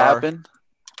make this happen?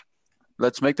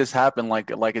 Let's make this happen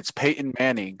like it's Peyton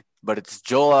Manning, but it's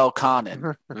Joel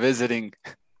Elconin visiting.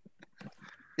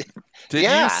 Did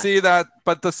you see that?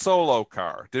 But the solo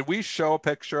car, did we show a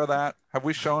picture of that? Have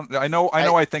we shown?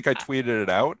 I think I tweeted it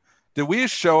out. Did we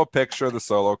show a picture of the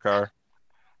solo car?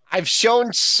 I've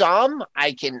shown some.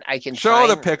 I can show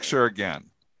the picture again.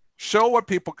 Show what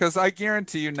people, because I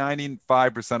guarantee you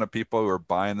 95% of people who are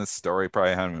buying this story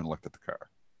probably haven't even looked at the car.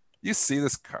 You see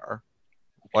this car.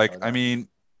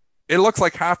 It looks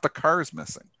like half the car is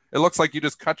missing. It looks like you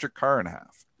just cut your car in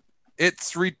half.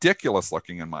 It's ridiculous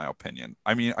looking, in my opinion.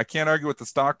 I can't argue with the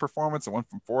stock performance. It went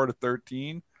from 4 to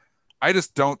 13. I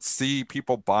just don't see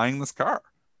people buying this car.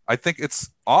 I think it's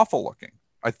awful looking.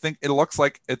 I think it looks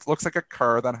like a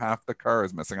car that half the car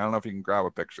is missing. I don't know if you can grab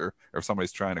a picture or if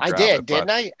somebody's trying to grab it. I did,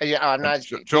 didn't I? Yeah, I'm not.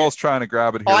 Joel's trying to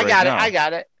grab it here. I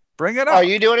got it. Bring it up. Are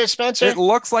you doing it, Spencer? It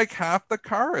looks like half the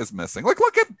car is missing.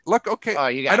 Look. Okay. Oh,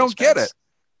 you got I don't get it.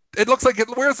 It looks like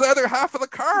where's the other half of the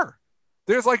car?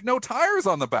 There's no tires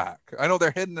on the back. I know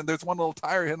they're hidden and there's one little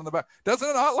tire hidden in the back. Doesn't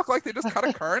it not look like they just cut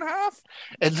a car in half?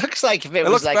 It looks like it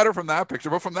looks better from that picture,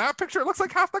 but from that picture, it looks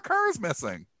like half the car is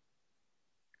missing.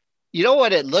 You know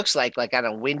what it looks like? Like on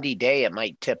a windy day, it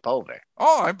might tip over.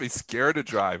 Oh, I'd be scared to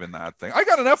drive in that thing. I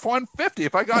got an F-150.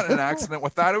 If I got in an accident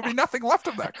with that, it would be nothing left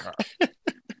of that car.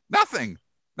 Nothing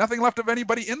left of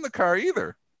anybody in the car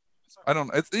either. I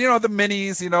don't. It's the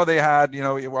minis. They had.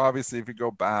 Obviously, if you go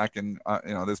back and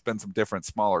there's been some different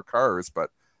smaller cars,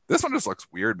 but this one just looks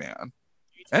weird, man.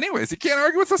 Anyways, you can't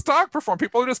argue with the stock performance.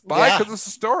 People just buy because it's a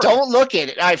story. Don't look at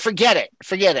it. All right, forget it.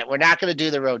 We're not going to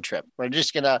do the road trip. We're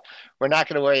not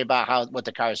going to worry about what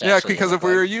the cars. Yeah, because if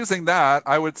we were using that,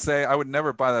 I would say I would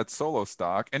never buy that solo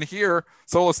stock. And here,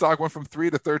 solo stock went from 3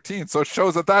 to 13, so it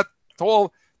shows that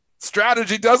whole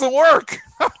strategy doesn't work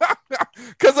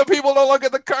because the people don't look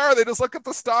at the car, they just look at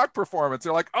the stock performance.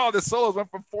 They're like, oh, this Solos went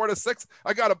from 4 to 6,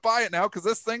 I gotta buy it now because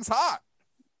this thing's hot.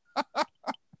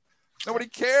 Nobody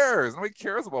cares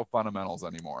about fundamentals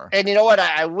anymore. And you know what,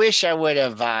 I wish I would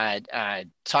have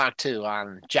talked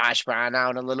to Josh Brown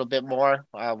a little bit more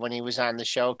when he was on the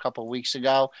show a couple of weeks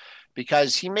ago,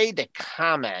 because he made the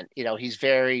comment, he's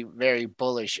very, very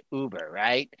bullish Uber,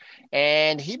 right?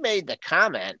 And he made the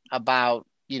comment about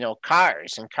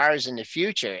cars in the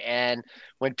future. And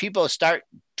when people start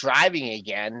driving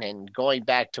again and going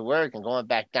back to work and going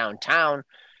back downtown,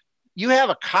 you have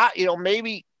a car,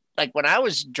 maybe like when I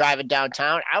was driving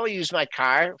downtown, I would use my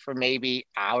car for maybe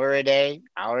hour a day,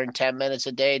 hour and 10 minutes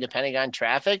a day, depending on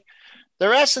traffic. The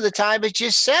rest of the time it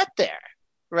just sat there,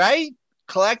 right?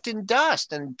 Collecting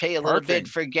dust and pay a little bit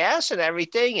for gas and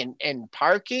everything and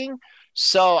parking.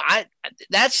 So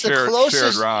that's the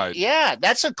closest. Shared ride. Yeah,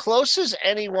 that's the closest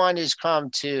anyone has come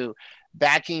to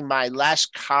backing my less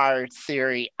car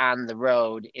theory on the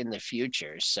road in the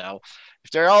future. So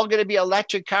if they're all going to be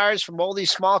electric cars from all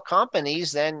these small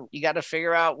companies, then you got to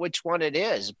figure out which one it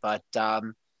is. But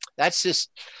that's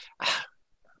just,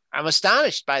 I'm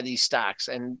astonished by these stocks,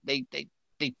 and they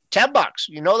 $10.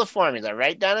 The formula,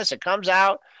 right, Dennis? It comes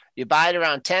out, you buy it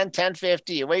around 10.50,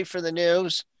 you wait for the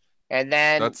news, and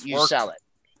then sell it,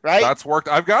 right? That's worked.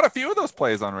 I've got a few of those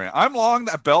plays on right. I'm long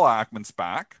that Bill Ackman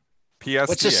SPAC,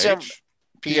 PSTH.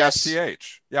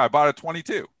 PSTH. Yeah, I bought it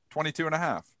 22 and a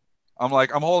half. I'm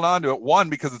holding on to it. One,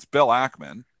 because it's Bill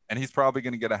Ackman, and he's probably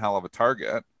going to get a hell of a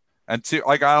target. And two,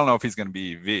 I don't know if he's going to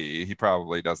be EV. He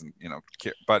probably doesn't,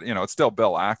 care. But, it's still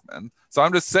Bill Ackman. So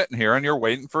I'm just sitting here, and you're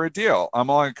waiting for a deal.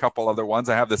 I'm on a couple other ones.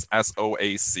 I have this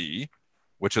SOAC,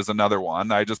 which is another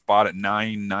one. I just bought at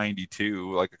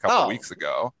 $9.92 like a couple weeks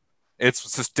ago.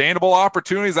 It's Sustainable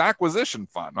Opportunities Acquisition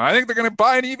Fund. I think they're going to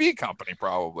buy an EV company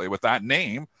probably with that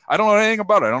name. I don't know anything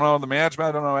about it. I don't know the management.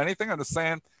 I don't know anything. I'm just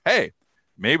saying, hey,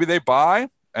 maybe they buy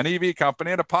an EV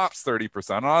company and it pops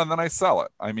 30% on, and then I sell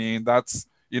it. I mean, that's,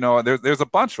 there's a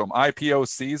bunch of them.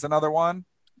 IPOC is another one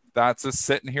that's just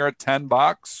sitting here at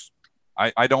 $10.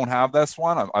 I don't have this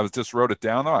one. I was just wrote it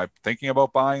down though. I'm thinking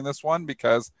about buying this one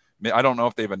because I don't know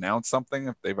if they've announced something,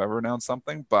 if they've ever announced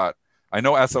something, but I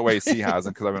know SOAC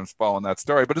hasn't because I've been following that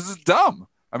story, but this is dumb.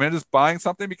 I mean, just buying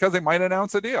something because they might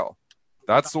announce a deal.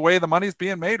 That's the way the money's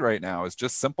being made right now. Is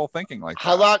just simple thinking like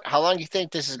that. How long do you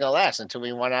think this is going to last until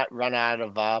we run out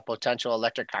of potential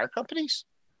electric car companies?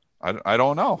 I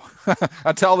don't know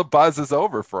until the buzz is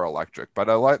over for electric, but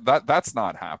that's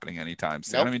not happening anytime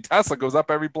soon. Nope. I mean, Tesla goes up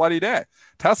every bloody day.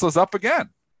 Tesla's up again.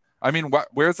 I mean,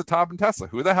 where's the top in Tesla?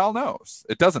 Who the hell knows?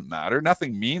 It doesn't matter.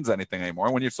 Nothing means anything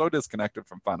anymore. When you're so disconnected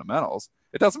from fundamentals,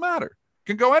 it doesn't matter. It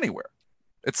can go anywhere.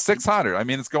 It's 600. I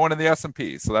mean, it's going in the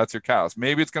S&P, so that's your cows.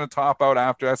 Maybe it's going to top out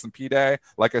after S&P day.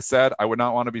 Like I said, I would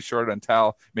not want to be short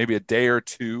until maybe a day or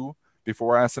two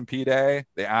before S&P day.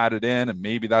 They add it in, and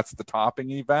maybe that's the topping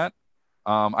event.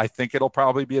 I think it'll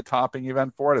probably be a topping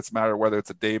event for it. It's a matter of whether it's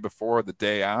a day before or the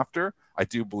day after. I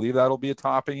do believe that'll be a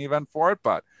topping event for it,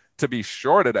 but to be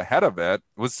shorted ahead of it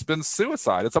was been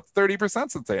suicide. It's up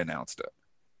 30% since they announced it.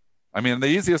 I mean, the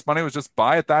easiest money was just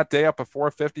buy it that day up at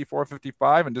 450,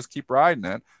 455 and just keep riding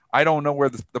it. I don't know where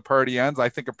the party ends. I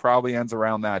think it probably ends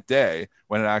around that day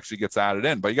when it actually gets added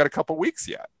in, but you got a couple weeks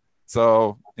yet.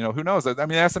 So, who knows? I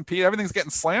mean, S&P, everything's getting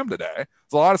slammed today. There's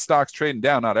a lot of stocks trading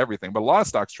down, not everything, but a lot of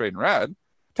stocks trading red.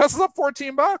 Tesla's up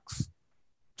 $14.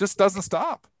 Just doesn't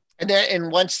stop.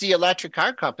 And once the electric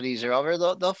car companies are over,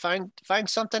 they'll find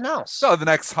something else. So the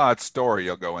next hot story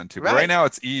you'll go into. Right. But right now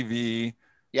it's EV,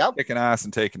 kicking ass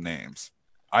and taking names.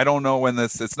 I don't know when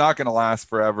it's not going to last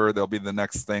forever. There'll be the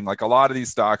next thing. Like a lot of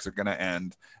these stocks are going to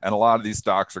end, and a lot of these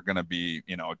stocks are going to be,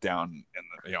 down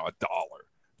in $1,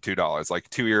 $2. Like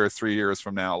 2 years, 3 years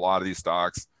from now, a lot of these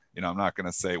stocks, I'm not going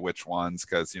to say which ones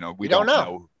because, we don't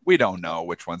know. We don't know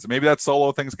which ones. Maybe that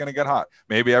solo thing's going to get hot.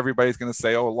 Maybe everybody's going to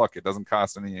say, oh, look, it doesn't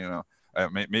cost any,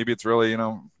 maybe it's really,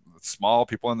 small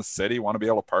people in the city want to be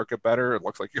able to park it better. It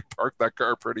looks like you park that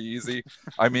car pretty easy.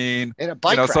 I mean, in a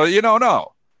bike rack. So you don't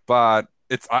know, but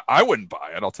I wouldn't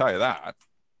buy it. I'll tell you that.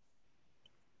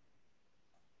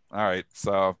 All right.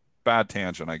 So bad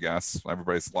tangent, I guess.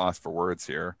 Everybody's lost for words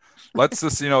here. Let's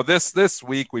just, this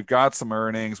week we've got some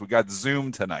earnings. We got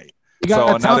Zoom tonight.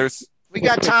 We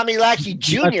got Tommy Lackey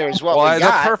Jr. as well. Well, it's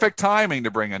a perfect timing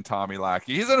to bring in Tommy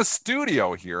Lackey. He's in a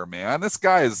studio here, man. This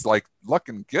guy is like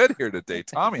looking good here today.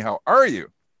 Tommy, how are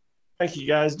you? Thank you,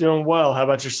 guys. Doing well. How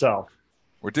about yourself?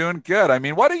 We're doing good. I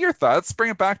mean, what are your thoughts? Let's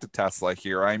bring it back to Tesla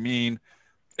here. I mean,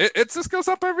 it just goes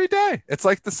up every day. It's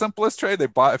like the simplest trade.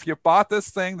 If you bought this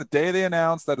thing the day they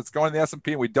announced that it's going to the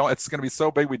S&P, and it's going to be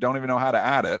so big we don't even know how to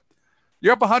add it.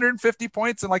 You're up 150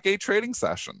 points in like 8 trading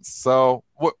sessions. So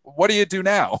what do you do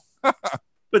now?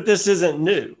 But this isn't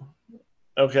new.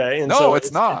 Okay. And no, so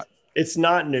it's not. It's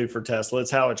not new for Tesla.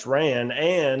 It's how it's ran.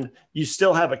 And you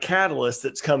still have a catalyst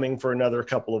that's coming for another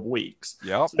couple of weeks.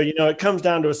 Yep. So, it comes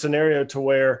down to a scenario to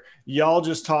where y'all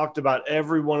just talked about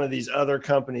every one of these other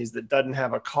companies that doesn't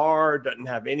have a car, doesn't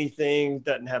have anything,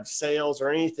 doesn't have sales or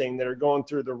anything that are going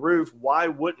through the roof. Why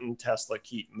wouldn't Tesla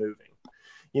keep moving?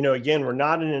 Again, we're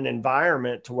not in an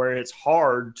environment to where it's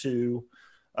hard to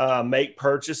make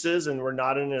purchases, and we're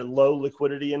not in a low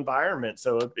liquidity environment.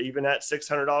 So even at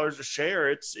 $600 a share,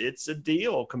 it's a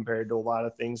deal compared to a lot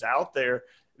of things out there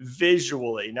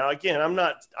visually. Now, again, I'm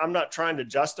not trying to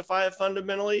justify it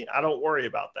fundamentally. I don't worry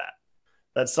about that.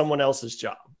 That's someone else's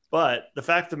job. But the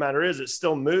fact of the matter is it's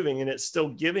still moving and it's still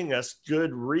giving us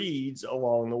good reads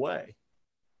along the way.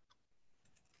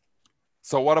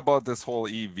 So what about this whole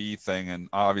EV thing? And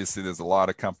obviously there's a lot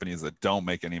of companies that don't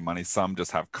make any money. Some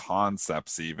just have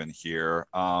concepts even here.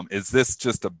 Is this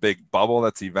just a big bubble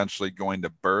that's eventually going to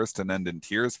burst and end in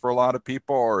tears for a lot of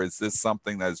people? Or is this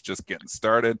something that's just getting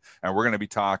started? And we're going to be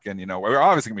talking, we're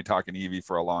obviously going to be talking EV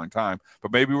for a long time,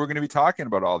 but maybe we're going to be talking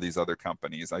about all these other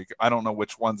companies. I don't know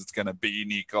which ones it's going to be.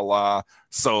 Nikola,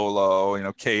 Solo,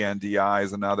 KNDI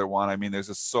is another one. I mean, there's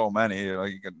just so many,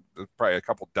 probably a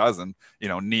couple dozen,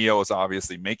 NIO is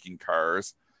obviously making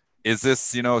cars. Is this,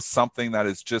 something that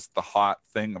is just the hot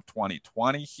thing of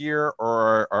 2020 here,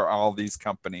 or are all these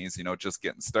companies, just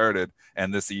getting started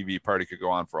and this EV party could go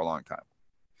on for a long time?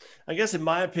 I guess in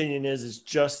my opinion is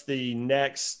just the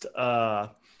next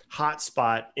hot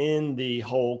spot in the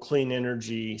whole clean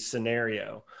energy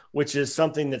scenario, which is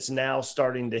something that's now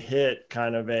starting to hit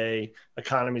kind of a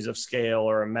economies of scale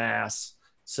or a mass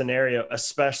scenario,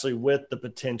 especially with the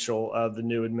potential of the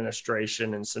new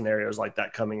administration and scenarios like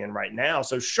that coming in right now.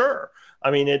 So sure,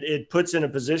 I mean, it puts in a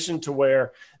position to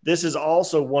where this is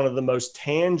also one of the most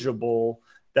tangible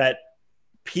that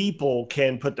people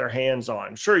can put their hands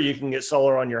on. Sure, you can get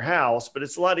solar on your house, but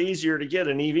it's a lot easier to get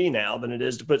an EV now than it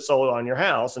is to put solar on your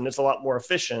house. And it's a lot more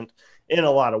efficient in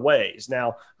a lot of ways.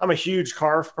 Now, I'm a huge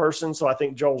car person, so I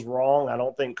think Joel's wrong. I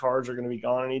don't think cars are going to be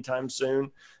gone anytime soon.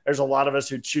 There's a lot of us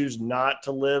who choose not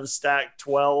to live stacked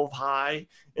 12 high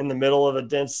in the middle of a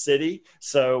dense city.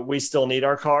 So we still need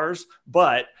our cars.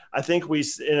 But I think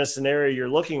in a scenario you're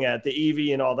looking at, the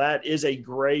EV and all that is a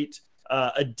great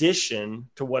addition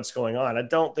to what's going on. I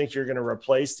don't think you're going to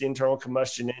replace the internal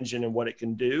combustion engine and what it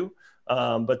can do.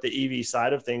 But the EV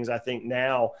side of things, I think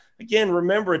now, again,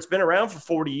 remember, it's been around for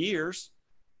 40 years.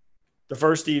 The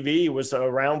first EV was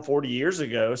around 40 years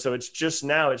ago. So it's just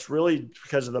now, it's really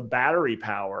because of the battery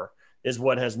power is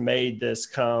what has made this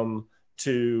come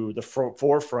to the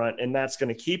forefront. And that's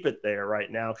going to keep it there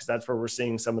right now, because that's where we're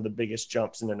seeing some of the biggest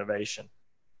jumps in innovation.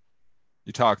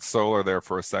 You talked solar there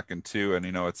for a second too, and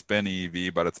it's been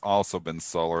EV, but it's also been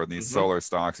solar. And these solar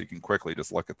stocks, you can quickly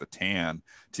just look at the TAN,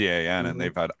 and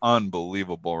they've had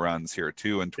unbelievable runs here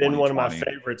too in 2020. Been one of my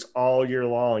favorites all year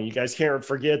long. You guys can't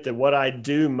forget that what I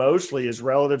do mostly is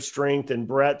relative strength and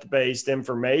breadth-based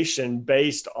information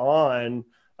based on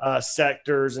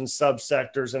sectors and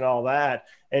subsectors and all that.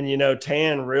 And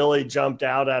TAN really jumped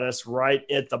out at us right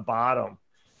at the bottom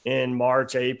in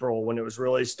March, April, when it was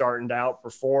really starting to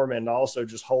outperform and also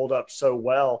just hold up so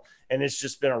well. And it's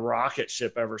just been a rocket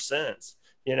ship ever since,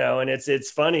 and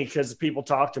it's funny because people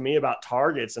talk to me about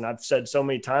targets. And I've said so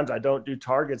many times, I don't do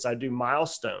targets, I do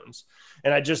milestones.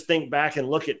 And I just think back and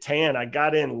look at TAN. I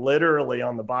got in literally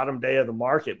on the bottom day of the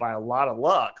market by a lot of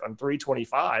luck on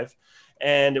 325.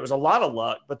 And it was a lot of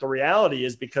luck. But the reality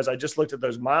is, because I just looked at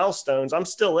those milestones, I'm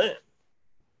still in.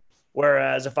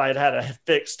 Whereas if I had had a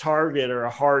fixed target or a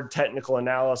hard technical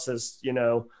analysis,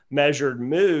 measured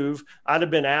move, I'd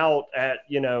have been out at,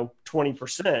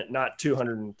 20%, not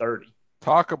 230.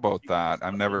 Talk about that.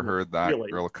 I've never heard that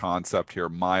real concept here,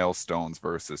 milestones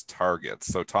versus targets.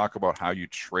 So talk about how you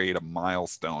trade a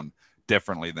milestone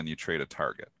differently than you trade a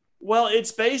target. Well,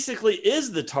 it's basically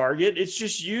is the target. It's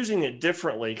just using it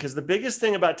differently, because the biggest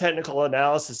thing about technical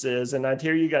analysis is, and I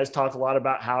hear you guys talk a lot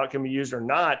about how it can be used or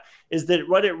not, is that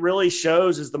what it really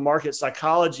shows is the market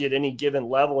psychology at any given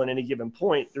level and any given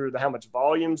point through how much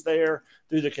volume's there,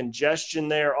 through the congestion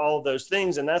there, all of those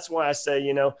things. And that's why I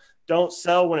say, don't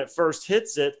sell when it first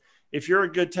hits it. If you're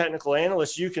a good technical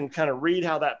analyst, you can kind of read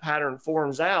how that pattern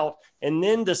forms out and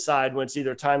then decide when it's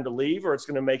either time to leave or it's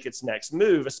going to make its next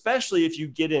move, especially if you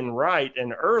get in right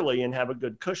and early and have a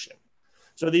good cushion.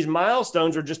 So these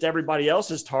milestones are just everybody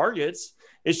else's targets.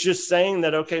 It's just saying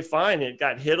that, okay, fine, it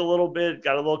got hit a little bit,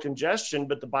 got a little congestion,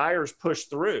 but the buyers pushed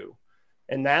through.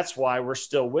 And that's why we're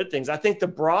still with things. I think the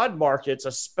broad markets,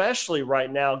 especially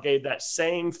right now, gave that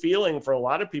same feeling for a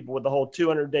lot of people with the whole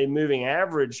 200-day moving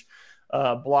average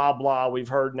blah, blah, we've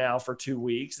heard now for 2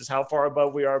 weeks, is how far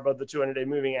above we are above the 200-day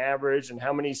moving average and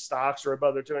how many stocks are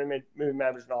above their 200-day moving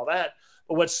average and all that.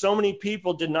 But what so many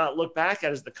people did not look back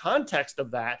at is the context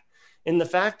of that, in the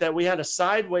fact that we had a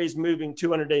sideways moving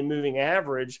 200-day moving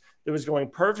average that was going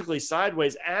perfectly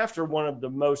sideways after one of the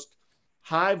most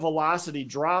high velocity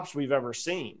drops we've ever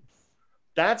seen.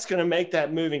 That's going to make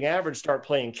that moving average start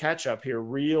playing catch up here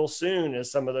real soon as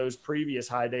some of those previous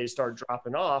high days start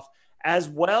dropping off. As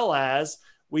well as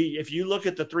if you look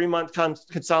at the 3-month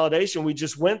consolidation we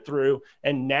just went through,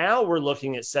 and now we're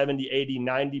looking at 70, 80,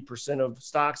 90% of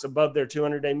stocks above their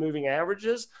 200-day moving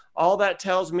averages, all that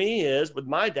tells me is, with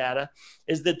my data,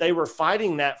 is that they were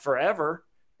fighting that forever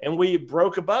and we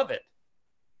broke above it.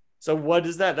 So what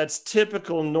is that? That's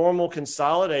typical normal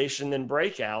consolidation and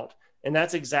breakout. And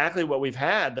that's exactly what we've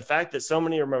had. The fact that so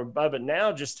many are above it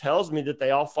now just tells me that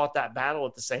they all fought that battle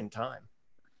at the same time.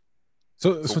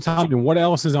 So Tommy, what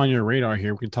else is on your radar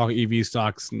here? We can talk EV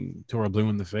stocks until we're blue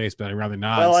in the face, but I'd rather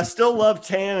not. Well, I still love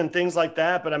TAN and things like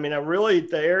that, but I mean, the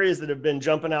areas that have been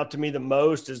jumping out to me the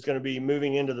most is going to be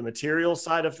moving into the material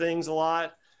side of things a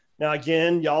lot. Now,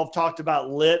 again, y'all have talked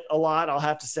about lit a lot. I'll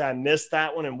have to say I missed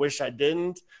that one and wish I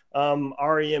didn't.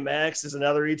 REMX is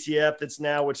another ETF that's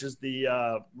now, which is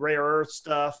the rare earth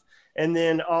stuff. And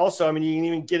then also, I mean, you can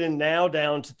even get in now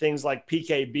down to things like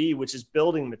PKB, which is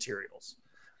building materials.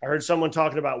 I heard someone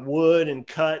talking about wood and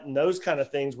cut and those kind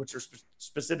of things, which are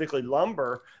specifically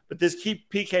lumber. But this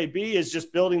PKB is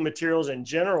just building materials in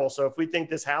general. So if we think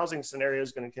this housing scenario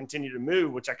is going to continue to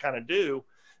move, which I kind of do,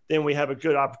 then we have a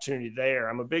good opportunity there.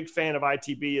 I'm a big fan of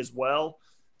ITB as well.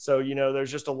 So,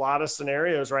 there's just a lot of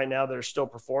scenarios right now that are still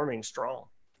performing strong.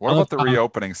 What about the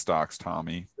reopening stocks,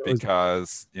 Tommy?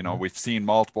 Because, we've seen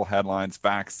multiple headlines.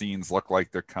 Vaccines look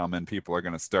like they're coming. People are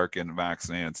going to start getting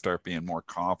vaccinated and start being more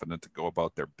confident to go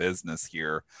about their business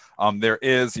here. There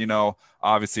is,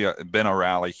 obviously been a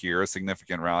rally here, a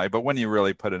significant rally. But when you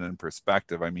really put it in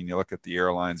perspective, I mean, you look at the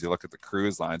airlines, you look at the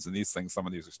cruise lines, and some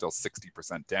of these are still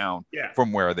 60% down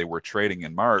from where they were trading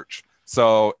in March.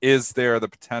 So is there the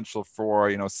potential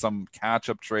for, some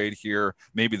catch-up trade here?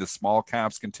 Maybe the small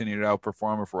caps continue to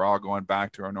outperform if we're all going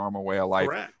back to our normal way of life.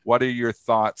 Correct. What are your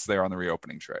thoughts there on the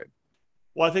reopening trade?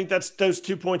 Well, I think those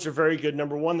 2 points are very good.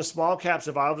 Number one, the small caps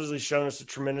have obviously shown us a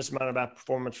tremendous amount of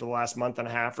outperformance for the last month and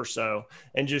a half or so,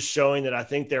 and just showing that I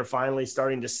think they're finally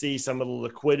starting to see some of the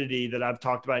liquidity that I've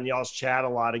talked about in y'all's chat a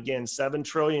lot. Again, $7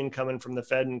 trillion coming from the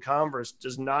Fed and Congress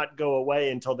does not go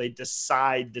away until they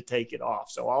decide to take it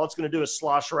off. So all it's going to do is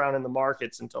slosh around in the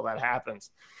markets until that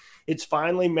happens. It's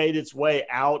finally made its way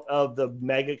out of the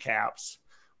mega caps,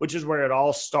 which is where it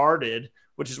all started,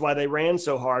 which is why they ran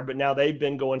so hard. But now they've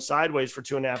been going sideways for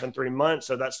 2.5 and 3 months.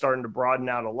 So that's starting to broaden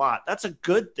out a lot. That's a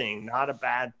good thing, not a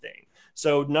bad thing.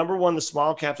 So number one, the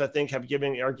small caps, I think, are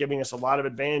giving us a lot of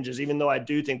advantages, even though I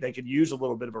do think they could use a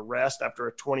little bit of a rest after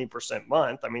a 20%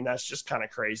 month. I mean, that's just kind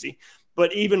of crazy.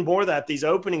 But even more that these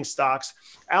opening stocks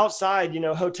outside,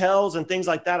 hotels and things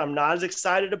like that, I'm not as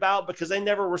excited about because they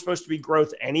never were supposed to be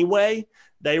growth anyway.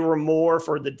 They were more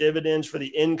for the dividends, for the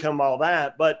income, all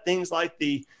that. But things like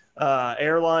the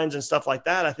airlines and stuff like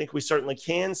that, I think we certainly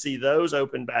can see those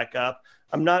open back up.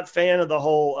 I'm not a fan of the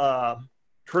whole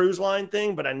cruise line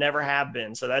thing, but I never have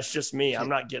been. So that's just me. I'm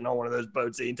not getting on one of those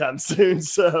boats anytime soon.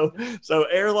 So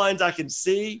airlines I can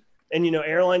see. And,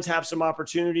 airlines have some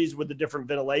opportunities with the different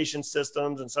ventilation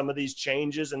systems and some of these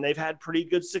changes, and they've had pretty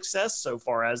good success so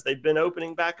far as they've been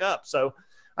opening back up. So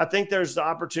I think there's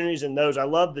opportunities in those. I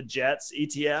love the Jets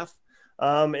ETF.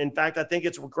 In fact, I think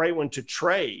it's a great one to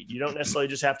trade. You don't necessarily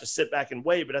just have to sit back and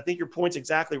wait, but I think your point's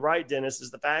exactly right, Dennis, is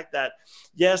the fact that,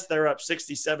 yes, they're up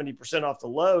 60, 70% off the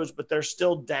lows, but they're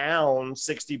still down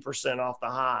 60% off the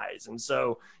highs. And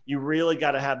so you really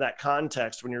got to have that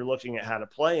context when you're looking at how to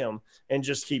play them and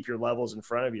just keep your levels in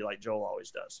front of you like Joel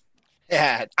always does.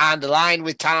 Yeah, on the line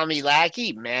with Tommy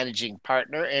Lackey, managing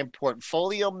partner and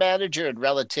portfolio manager at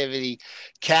Relativity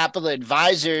Capital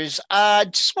Advisors.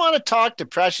 Just want to talk the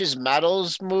precious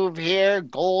metals move here.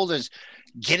 Gold is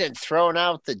getting thrown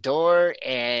out the door,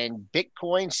 and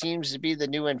Bitcoin seems to be the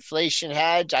new inflation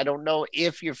hedge. I don't know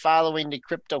if you're following the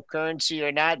cryptocurrency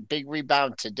or not. Big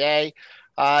rebound today.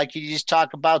 Can you just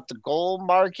talk about the gold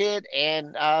market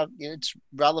and its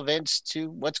relevance to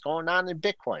what's going on in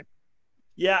Bitcoin?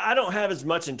 Yeah, I don't have as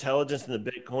much intelligence in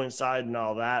the Bitcoin side and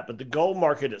all that, but the gold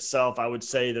market itself, I would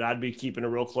say that I'd be keeping a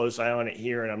real close eye on it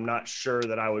here, and I'm not sure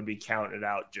that I would be counting it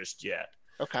out just yet.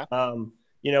 Okay.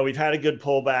 We've had a good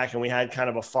pullback and we had kind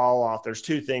of a fall off. There's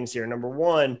two things here. Number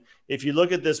one, if you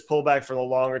look at this pullback for the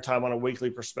longer time on a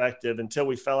weekly perspective, until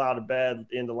we fell out of bed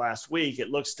into last week, it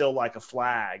looks still like a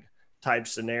flag type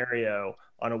scenario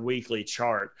on a weekly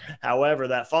chart. However,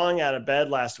 that falling out of bed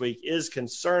last week is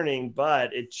concerning,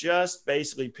 but it just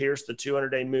basically pierced the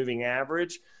 200-day moving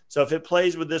average. So if it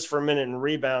plays with this for a minute and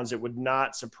rebounds, it would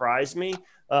not surprise me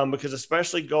because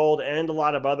especially gold and a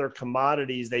lot of other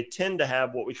commodities, they tend to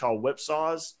have what we call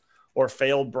whipsaws or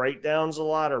failed breakdowns a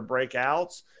lot or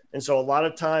breakouts. And so a lot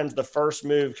of times the first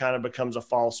move kind of becomes a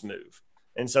false move.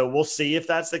 And so we'll see if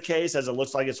that's the case, as it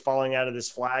looks like it's falling out of this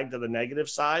flag to the negative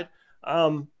side.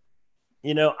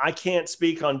 I can't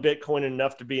speak on Bitcoin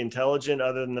enough to be intelligent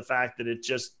other than the fact that it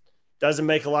just doesn't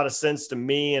make a lot of sense to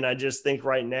me. And I just think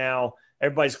right now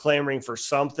everybody's clamoring for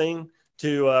something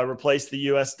to replace the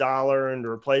US dollar and to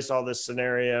replace all this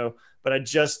scenario. But I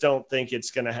just don't think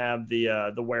it's going to have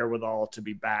the wherewithal to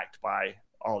be backed by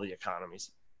all the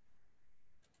economies.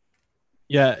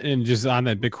 Yeah. And just on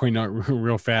that Bitcoin note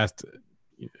real fast,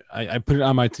 I put it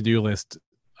on my to-do list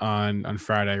on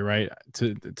Friday, right,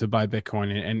 to buy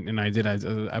Bitcoin, and I did.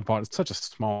 I bought such a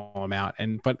small amount,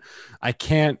 but I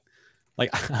can't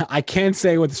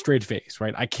say with a straight face,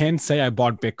 right? I can say I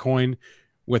bought Bitcoin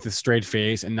with a straight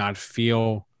face and not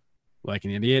feel like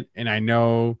an idiot. And I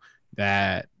know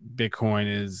that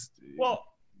Bitcoin is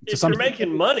if you're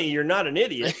making money, you're not an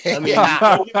idiot. I mean,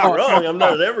 don't get me wrong. I'm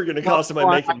not ever going to call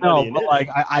somebody making money. But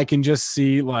I can just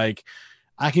see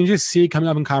coming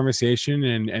up in conversation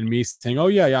and me saying, "Oh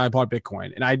yeah, I bought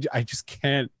Bitcoin," and I just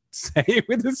can't say it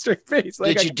with a straight face.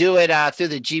 Did you do it through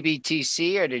the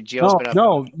GBTC or did you open up?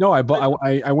 No. I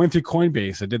went through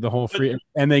Coinbase. I did the whole free,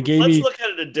 and they gave me. Let's look at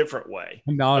it a different way.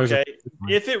 $10. Okay,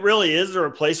 if it really is a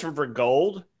replacement for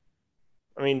gold,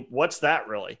 I mean, what's that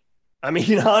really? I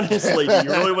mean, honestly, do you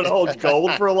really want to hold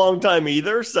gold for a long time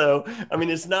either? So, I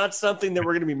mean, it's not something that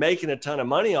we're going to be making a ton of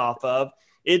money off of.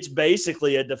 It's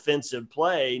basically a defensive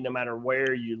play, no matter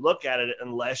where you look at it,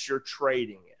 unless you're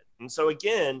trading it. And so,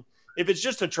 again, if it's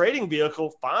just a trading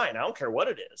vehicle, fine. I don't care what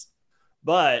it is.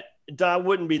 But I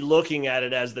wouldn't be looking at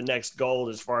it as the next gold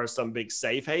as far as some big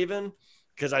safe haven,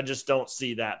 because I just don't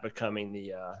see that becoming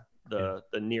the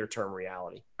near-term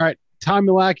reality. All right. Tom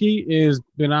Milacki has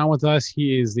been on with us.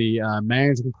 He is the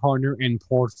managing partner and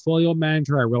portfolio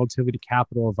manager at Relativity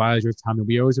Capital Advisors. Tommy,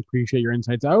 we always appreciate your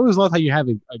insights. I always love how you have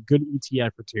a good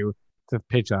ETF or two to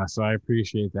pitch us, so I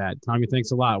appreciate that. Tommy, thanks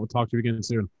a lot. We'll talk to you again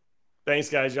soon. Thanks,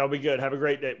 guys. Y'all be good. Have a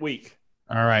great week.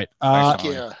 All right.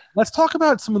 Let's talk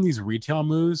about some of these retail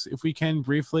moves, if we can,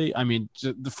 briefly. I mean,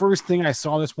 the first thing I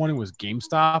saw this morning was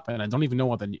GameStop, and I don't even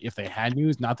know if they had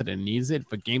news. Not that it needs it,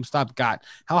 but GameStop got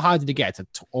 – how high did it get? To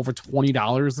over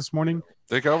 $20 this morning?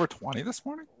 They got over 20 this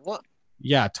morning? What?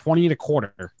 Yeah, 20 and a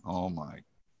quarter. Oh, my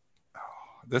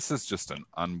 – this is just an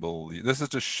unbelievable – this is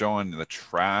just showing the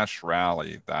trash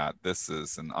rally that this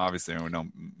is. And obviously, we know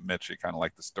Mitch, you kind of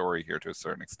like the story here to a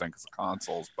certain extent because of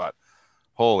consoles, but –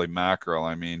 holy mackerel.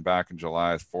 I mean, back in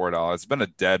July, it's $4. It's been a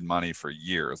dead money for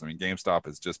years. I mean, GameStop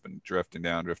has just been drifting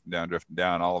down.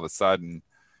 All of a sudden,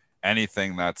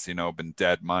 anything that's, been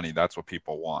dead money, that's what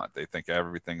people want. They think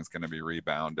everything is going to be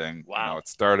rebounding. Wow. It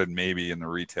started maybe in the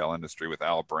retail industry with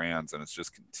Al Brands, and it's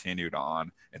just continued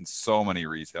on in so many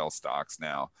retail stocks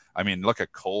now. I mean, look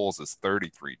at Kohl's is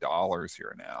 $33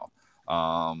 here now.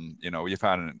 You've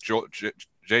had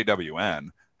JWN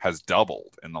has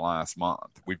doubled in the last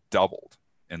month. We've doubled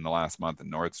in the last month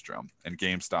in Nordstrom, and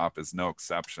GameStop is no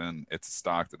exception. It's a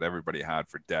stock that everybody had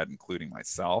for dead, including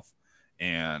myself,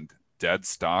 and dead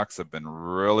stocks have been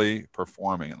really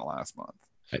performing in the last month.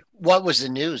 What was the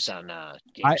news on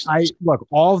GameStop? I look,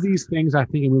 all of these things I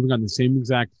think are moving on the same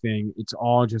exact thing. It's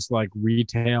all just like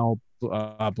retail,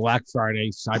 Black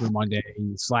Friday, Cyber Monday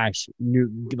 /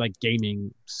 new like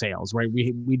gaming sales, right?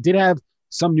 We did have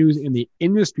some news in the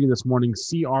industry this morning.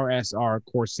 CRSR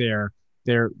Corsair,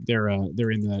 they're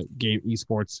in the game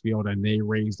esports field, and they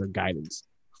raised their guidance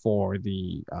for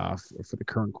the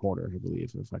current quarter, I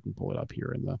believe, if I can pull it up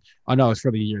here it's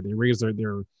for the year. They raised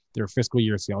their fiscal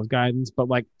year sales guidance, but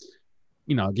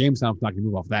GameStop's not going to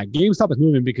move off that. GameStop is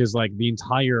moving because the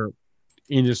entire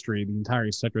industry, the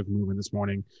entire sector is moving this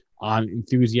morning on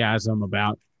enthusiasm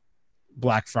about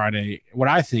Black Friday. What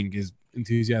I think is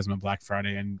enthusiasm of Black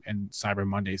Friday and Cyber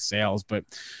Monday sales, but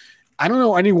I don't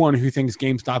know anyone who thinks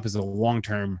GameStop is a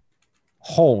long-term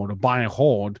hold, a buy and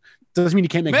hold. Doesn't mean you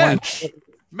can't make money.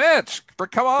 Mitch,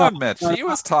 come on, Mitch. He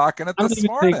was talking it this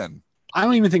morning. I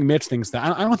don't even think Mitch thinks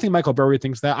that. I don't think Michael Burry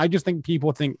thinks that. I just think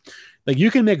people think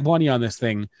you can make money on this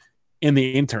thing in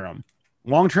the interim.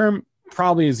 Long-term,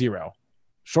 probably a zero.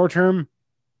 Short-term,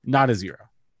 not a zero.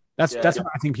 That's what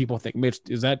I think people think. Mitch,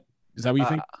 is that what you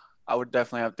think? I would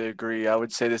definitely have to agree. I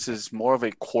would say this is more of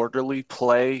a quarterly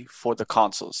play for the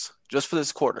consoles, just for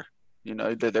this quarter.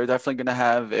 They're definitely going to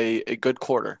have a good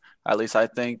quarter. At least I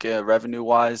think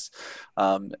revenue-wise,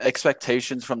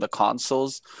 expectations from the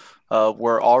consoles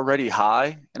were already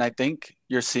high, and I think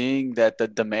you're seeing that the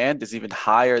demand is even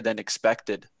higher than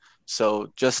expected.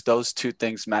 So just those two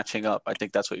things matching up, I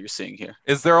think that's what you're seeing here.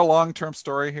 Is there a long-term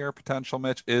story here, potential,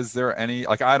 Mitch? Is there any,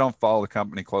 I don't follow the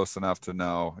company close enough to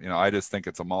know, I just think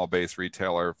it's a mall-based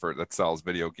retailer that sells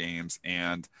video games.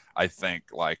 And I think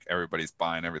everybody's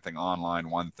buying everything online.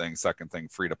 One thing, second thing,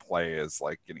 free to play is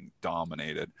getting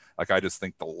dominated. I just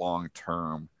think the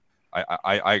long-term,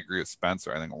 I agree with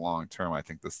Spencer. I think long-term, I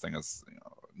think this thing is,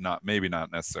 not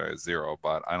necessarily a zero,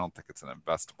 but I don't think it's an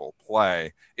investable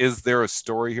play. Is there a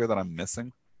story here that I'm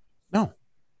missing? No.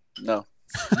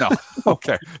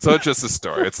 Okay. So it's just a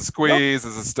story. It's a squeeze.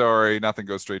 It's a story. Nothing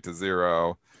goes straight to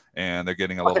zero. And they're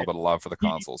getting a little bit of love for the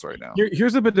consoles right now.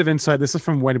 Here's a bit of insight. This is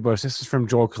from Wedbush. This is from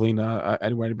Joel Kalina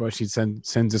at Wedbush. He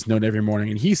sends this note every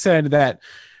morning. And he said that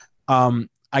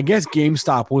I guess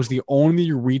GameStop was the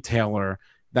only retailer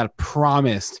that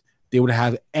promised they would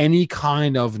have any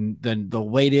kind of the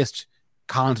latest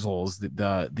consoles,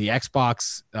 the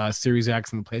Xbox Series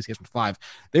X and the PlayStation 5.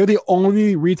 They're the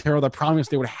only retailer that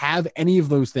promised they would have any of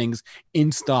those things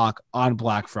in stock on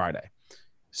Black Friday.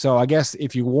 So I guess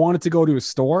if you wanted to go to a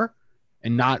store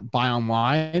and not buy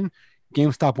online,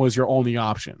 GameStop was your only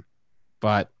option.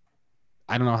 But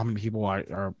I don't know how many people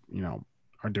are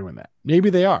doing that. Maybe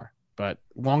they are, but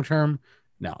long term,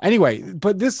 no. Anyway,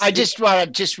 but this. I just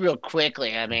want to real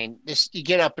quickly. I mean, you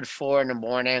get up at 4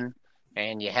 a.m.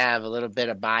 and you have a little bit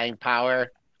of buying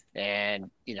power, and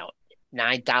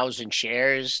 9,000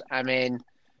 shares. I mean,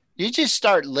 you just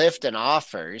start lifting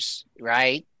offers,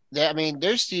 right?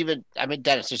 Dennis,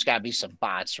 there's got to be some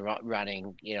bots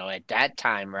running, at that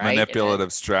time, right?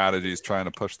 Manipulative strategies trying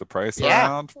to push the price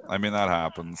around. I mean, that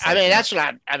happens. That's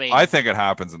what I mean. I think it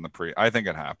happens in the I think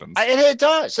it happens. And it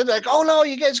does. And like, oh no,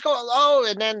 you guys go low,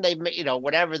 and then they,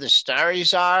 whatever the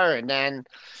stories are, and then,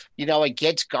 it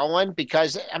gets going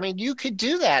because you could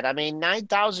do that.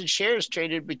 9,000 shares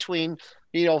traded between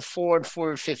 4 and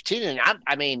 415, and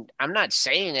I'm not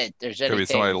saying that there's anything. Could be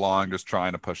somebody long just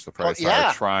trying to push the price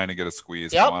higher, trying to get a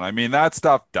squeeze going. That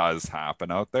stuff does happen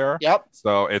out there. Yep.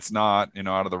 So it's not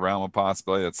out of the realm of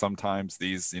possibility that sometimes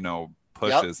these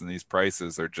pushes and these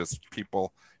prices are just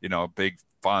people big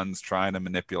funds trying to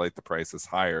manipulate the prices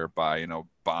higher by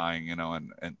buying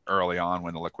and early on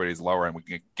when the liquidity is lower and we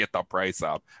can get the price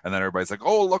up, and then everybody's like,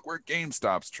 oh look where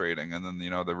GameStop's trading, and then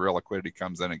the real liquidity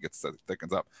comes in and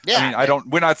thickens up.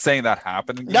 We're not saying that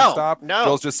happened in GameStop. No.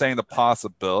 Bill's just saying the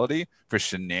possibility for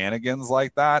shenanigans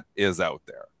like that is out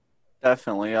there.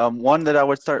 Definitely. One that I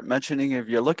would start mentioning, if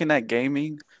you're looking at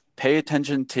gaming, pay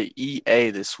attention to EA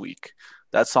this week.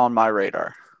 That's on my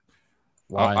radar.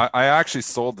 I actually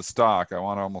sold the stock. I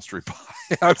want to almost rebuy.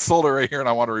 I've sold it right here, and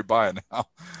I want to rebuy it now.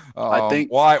 I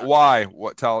think. Why?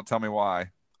 What? Tell me why.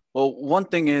 Well, one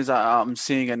thing is I'm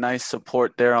seeing a nice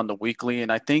support there on the weekly,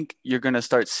 and I think you're going to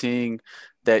start seeing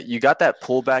that you got that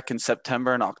pullback in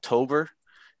September and October,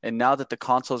 and now that the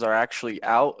consoles are actually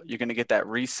out, you're going to get that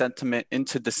re-sentiment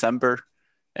into December,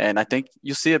 and I think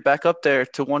you'll see it back up there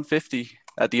to 150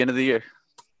 at the end of the year.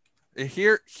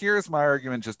 Here's my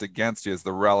argument just against you is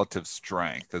the relative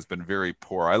strength has been very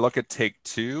poor. I look at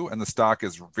Take-Two and the stock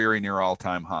is very near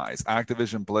all-time highs.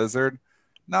 Activision Blizzard,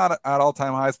 not at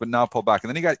all-time highs, but now pulled back. And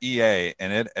then you got EA,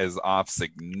 and it is off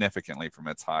significantly from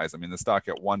its highs. The stock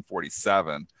at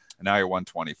 147, and now you're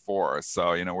 124.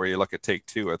 So, where you look at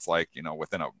Take-Two, it's like,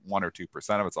 within a 1 or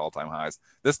 2% of its all-time highs.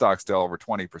 This stock's still over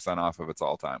 20% off of its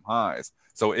all-time highs.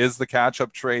 So is the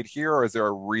catch-up trade here, or is there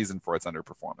a reason for its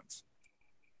underperformance?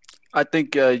 I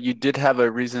think you did have a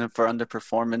reason for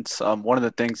underperformance. One of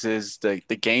the things is the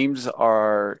games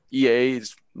are EA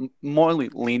is more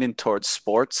leaning towards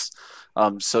sports.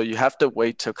 So you have to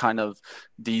wait till kind of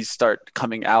these start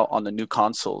coming out on the new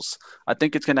consoles. I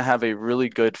think it's going to have a really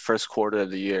good first quarter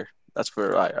of the year. That's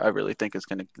where I really think it's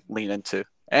going to lean into,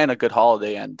 and a good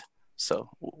holiday end. So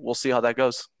we'll see how that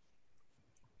goes.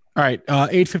 All right,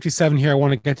 8:57 here. I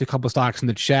want to get to a couple of stocks in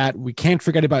the chat. We can't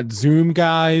forget about Zoom,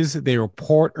 guys. They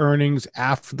report earnings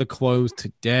after the close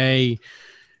today.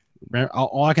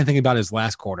 All I can think about is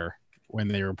last quarter when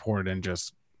they reported, and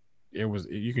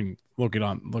you can look it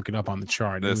up on the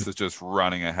chart. This is just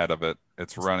running ahead of it.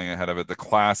 It's running ahead of it. The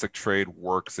classic trade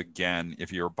works again.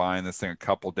 If you were buying this thing a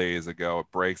couple days ago, it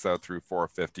breaks out through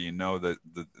 450. You know that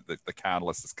the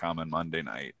catalyst is coming Monday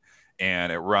night.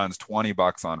 And it runs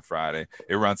 $20 on Friday.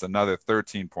 It runs another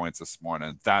 13 points this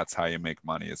morning. That's how you make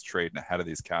money, is trading ahead of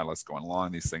these catalysts, going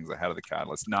along these things ahead of the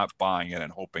catalyst, not buying it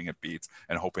and hoping it beats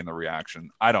and hoping the reaction.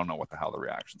 I don't know what the hell the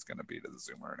reaction is going to be to the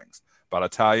Zoom earnings. But I'll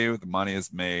tell you, the money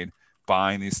is made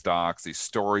buying these stocks, these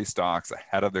story stocks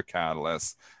ahead of their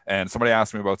catalysts. And somebody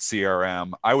asked me about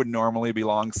CRM. I would normally be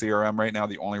long CRM right now.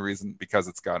 The only reason, because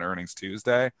it's got earnings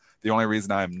Tuesday, the only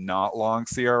reason I'm not long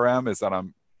CRM is that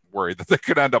I'm worried that they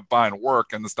could end up buying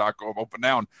work and the stock go up and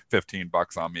down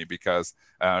 $15 on me, because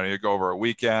you go over a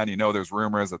weekend, there's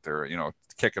rumors that they're,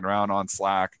 kicking around on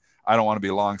Slack. I don't want to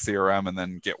be long CRM and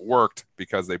then get worked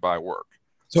because they buy work.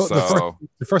 So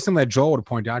the first thing that Joel would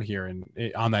point out here and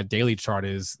on that daily chart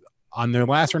is on their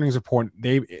last earnings report,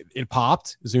 it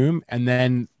popped Zoom, and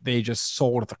then they just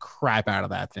sold the crap out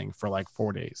of that thing for like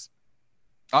 4 days.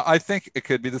 I think it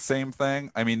could be the same thing.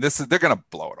 They're going to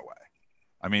blow it away.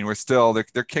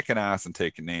 They're kicking ass and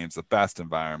taking names, the best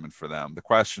environment for them. The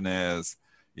question is,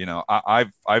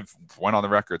 I've went on the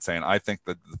record saying I think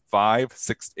that the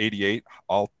 5,688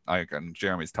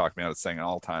 Jeremy's talked me out of saying an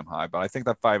all-time high, but I think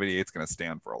that 588 is going to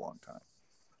stand for a long time.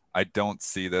 I don't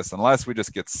see this unless we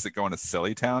just get going to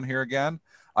silly town here again.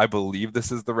 I believe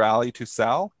this is the rally to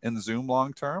sell in Zoom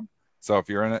long term. So if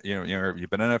you're in it, you've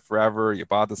been in it forever, you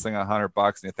bought this thing $100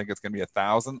 and you think it's going to be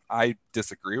 1,000. I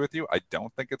disagree with you. I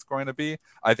don't think it's going to be.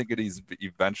 I think it is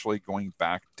eventually going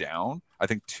back down. I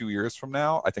think 2 years from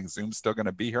now, I think Zoom's still going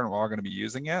to be here and we're all going to be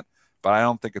using it, but I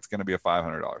don't think it's going to be a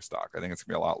 $500 stock. I think it's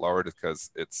going to be a lot lower just because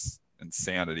it's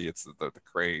insanity. It's the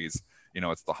craze.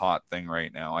 It's the hot thing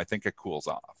right now. I think it cools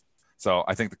off. So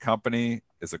I think the company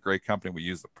is a great company. We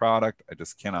use the product. I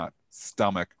just cannot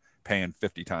stomach paying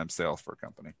 50 times sales for a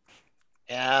company.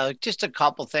 Just a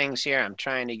couple things here. I'm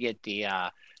trying to get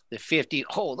the 50.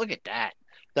 Oh, look at that.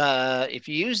 If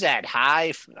you use that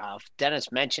high,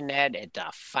 Dennis mentioned that at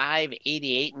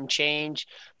 588 and change,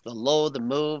 the low, the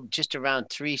move just around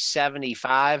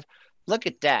 375. Look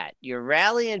at that. You're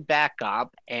rallying back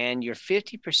up and your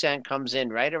 50% comes in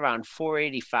right around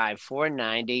 485,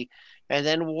 490. And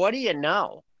then what do you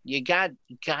know? You got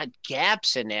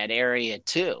gaps in that area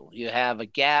too. You have a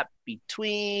gap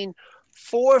between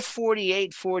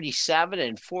 448.47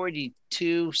 and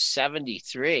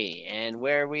 42.73. And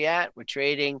where are we at? We're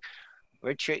getting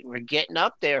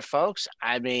up there, folks.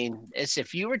 I mean, it's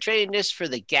if you were trading this for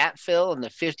the gap fill and the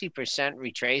 50%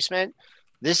 retracement,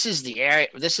 this is the area.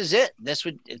 This is it.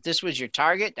 If this was your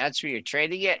target, that's where you're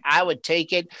trading it. I would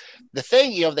take it. The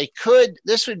thing,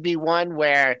 this would be one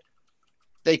where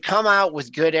they come out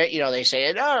with good, they say,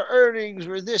 and our earnings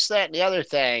were this, that, and the other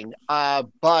thing.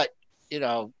 But,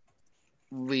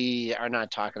 we are not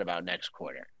talking about next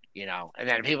quarter, and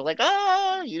then people are like,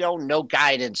 no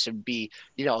guidance would be,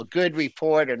 a good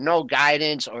report or no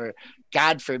guidance, or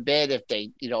God forbid if they,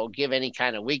 give any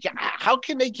kind of weak. How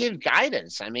can they give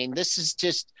guidance? I mean, this is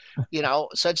just,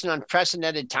 such an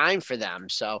unprecedented time for them.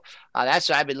 So that's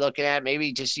what I've been looking at.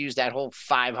 Maybe just use that whole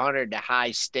 500 to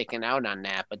high sticking out on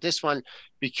that. But this one,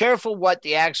 be careful what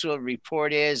the actual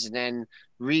report is, and then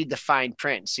read the fine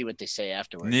print and see what they say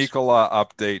afterwards. Nikola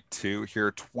update 2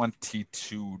 here,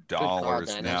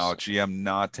 $22 now. GM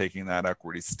not taking that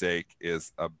equity stake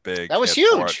is a big. That was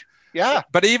huge. Yeah.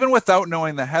 But even without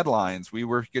knowing the headlines,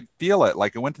 could feel it.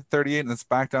 Like it went to 38 and it's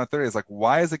back down to 30. It's like,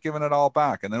 why is it giving it all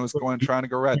back? And then it was trying to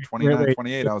go red, 29,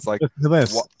 28. I was like,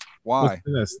 why?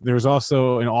 There's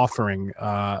also an offering.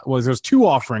 There's 2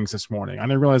 offerings this morning. I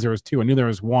didn't realize there was 2. I knew there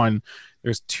was 1.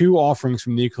 There's 2 offerings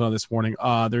from Nikola this morning.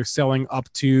 They're selling up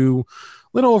to a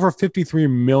little over 53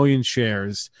 million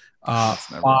shares. That's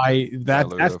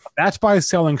by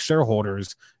selling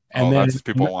shareholders. And then that's just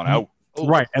people want out.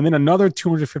 Right. And then another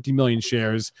 250 million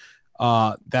shares.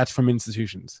 That's from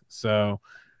institutions. So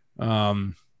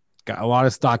got a lot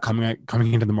of stock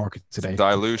coming into the market today. Some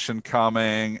dilution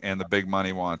coming, and the big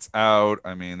money wants out.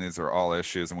 I mean, these are all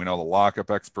issues. And we know the lockup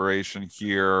expiration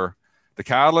here. The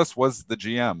catalyst was the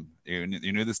GM. You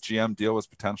knew this GM deal was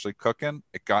potentially cooking.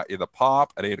 It got you the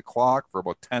pop at 8 o'clock for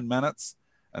about 10 minutes.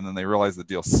 And then they realized the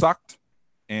deal sucked.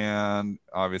 And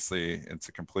obviously, it's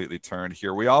a completely turned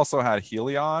here. We also had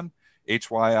Helion.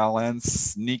 HYLN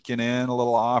sneaking in a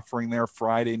little offering there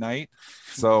Friday night.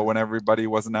 So when everybody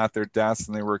wasn't at their desks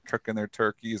and they were cooking their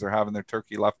turkeys or having their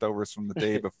turkey leftovers from the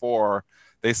day before,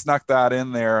 they snuck that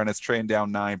in there, and it's trading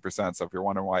down 9%. So if you're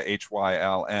wondering why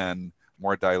HYLN,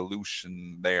 more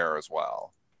dilution there as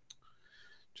well.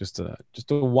 Just a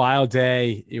wild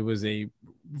day. It was a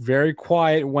very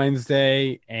quiet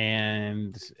Wednesday,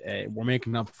 and we're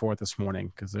making up for it this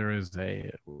morning because there is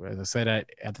as I said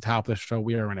at the top of the show,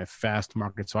 we are in a fast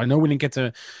market. So I know we didn't get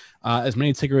to as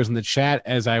many tickers in the chat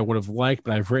as I would have liked,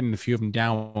 but I've written a few of them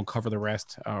down. We'll cover the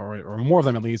rest or more of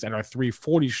them at least at our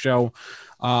 340 show.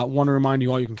 Want to remind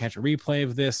you all, you can catch a replay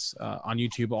of this on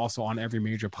YouTube, also on every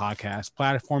major podcast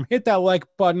platform. Hit that like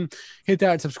button, hit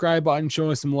that subscribe button,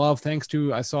 show us some love. Thanks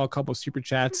to, I saw a couple of super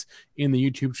chats in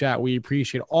the YouTube chat. We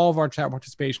appreciate all of our chat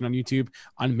participation on YouTube,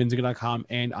 on benzinga.com,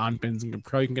 and on Benzinga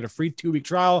Pro. You can get a free 2-week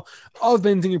trial of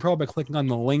Benzinga Pro by clicking on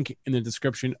the link in the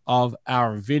description of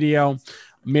our video.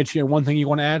 Mitch, you have one thing you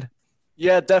want to add?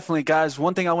 Yeah, definitely, guys.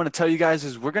 One thing I want to tell you guys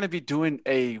is we're going to be doing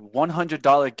a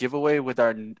 $100 giveaway with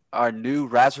our new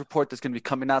RAS report that's going to be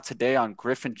coming out today on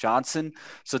Griffin Johnson.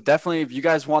 So definitely, if you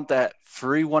guys want that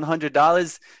free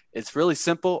 $100, it's really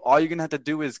simple. All you're going to have to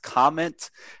do is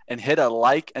comment and hit a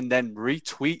like and then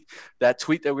retweet that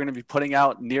tweet that we're going to be putting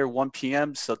out near 1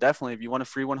 p.m. So definitely, if you want a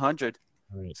free 100,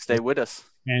 stay with us.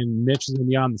 And Mitch is going to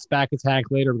be on the SPAC attack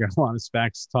later. We've got a lot of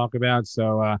SPACs to talk about.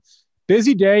 So,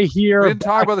 busy day here. We didn't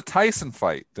talk about the Tyson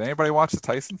fight. Did anybody watch the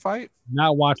Tyson fight?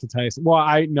 Not watch the Tyson. Well,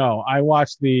 I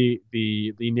watched the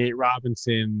Nate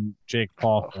Robinson, Jake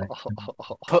Paul fight.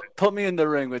 Put me in the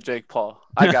ring with Jake Paul.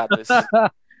 I got this.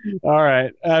 All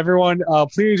right, everyone.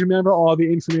 Please remember, all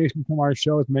the information from our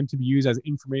show is meant to be used as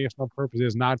informational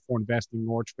purposes, not for investing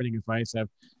or trading advice. Have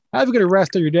a good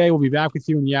rest of your day. We'll be back with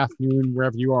you in the afternoon,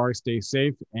 wherever you are. Stay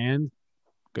safe and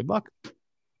good luck.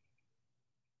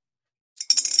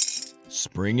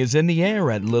 Spring is in the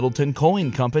air at Littleton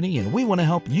Coin Company, and we want to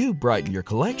help you brighten your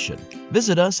collection.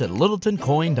 Visit us at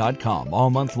littletoncoin.com all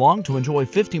month long to enjoy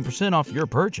 15% off your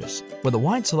purchase. With a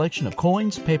wide selection of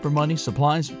coins, paper money,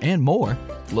 supplies, and more,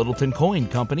 Littleton Coin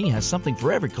Company has something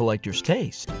for every collector's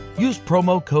taste. Use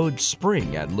promo code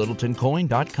SPRING at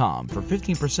littletoncoin.com for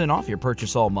 15% off your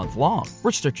purchase all month long.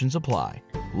 Restrictions apply.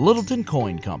 Littleton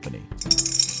Coin Company.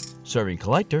 Serving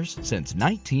collectors since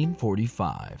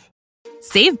 1945.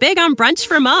 Save big on brunch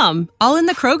for mom, all in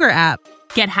the Kroger app.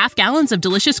 Get half gallons of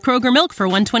delicious Kroger milk for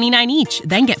 $1.29 each.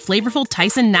 Then get flavorful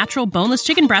Tyson natural boneless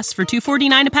chicken breasts for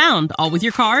 $2.49 a pound, all with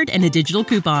your card and a digital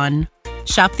coupon.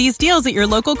 Shop these deals at your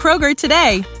local Kroger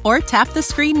today, or tap the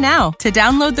screen now to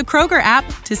download the Kroger app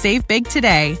to save big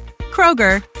today.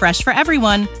 Kroger, fresh for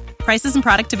everyone. Prices and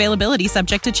product availability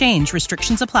subject to change.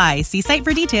 Restrictions apply. See site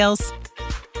for details.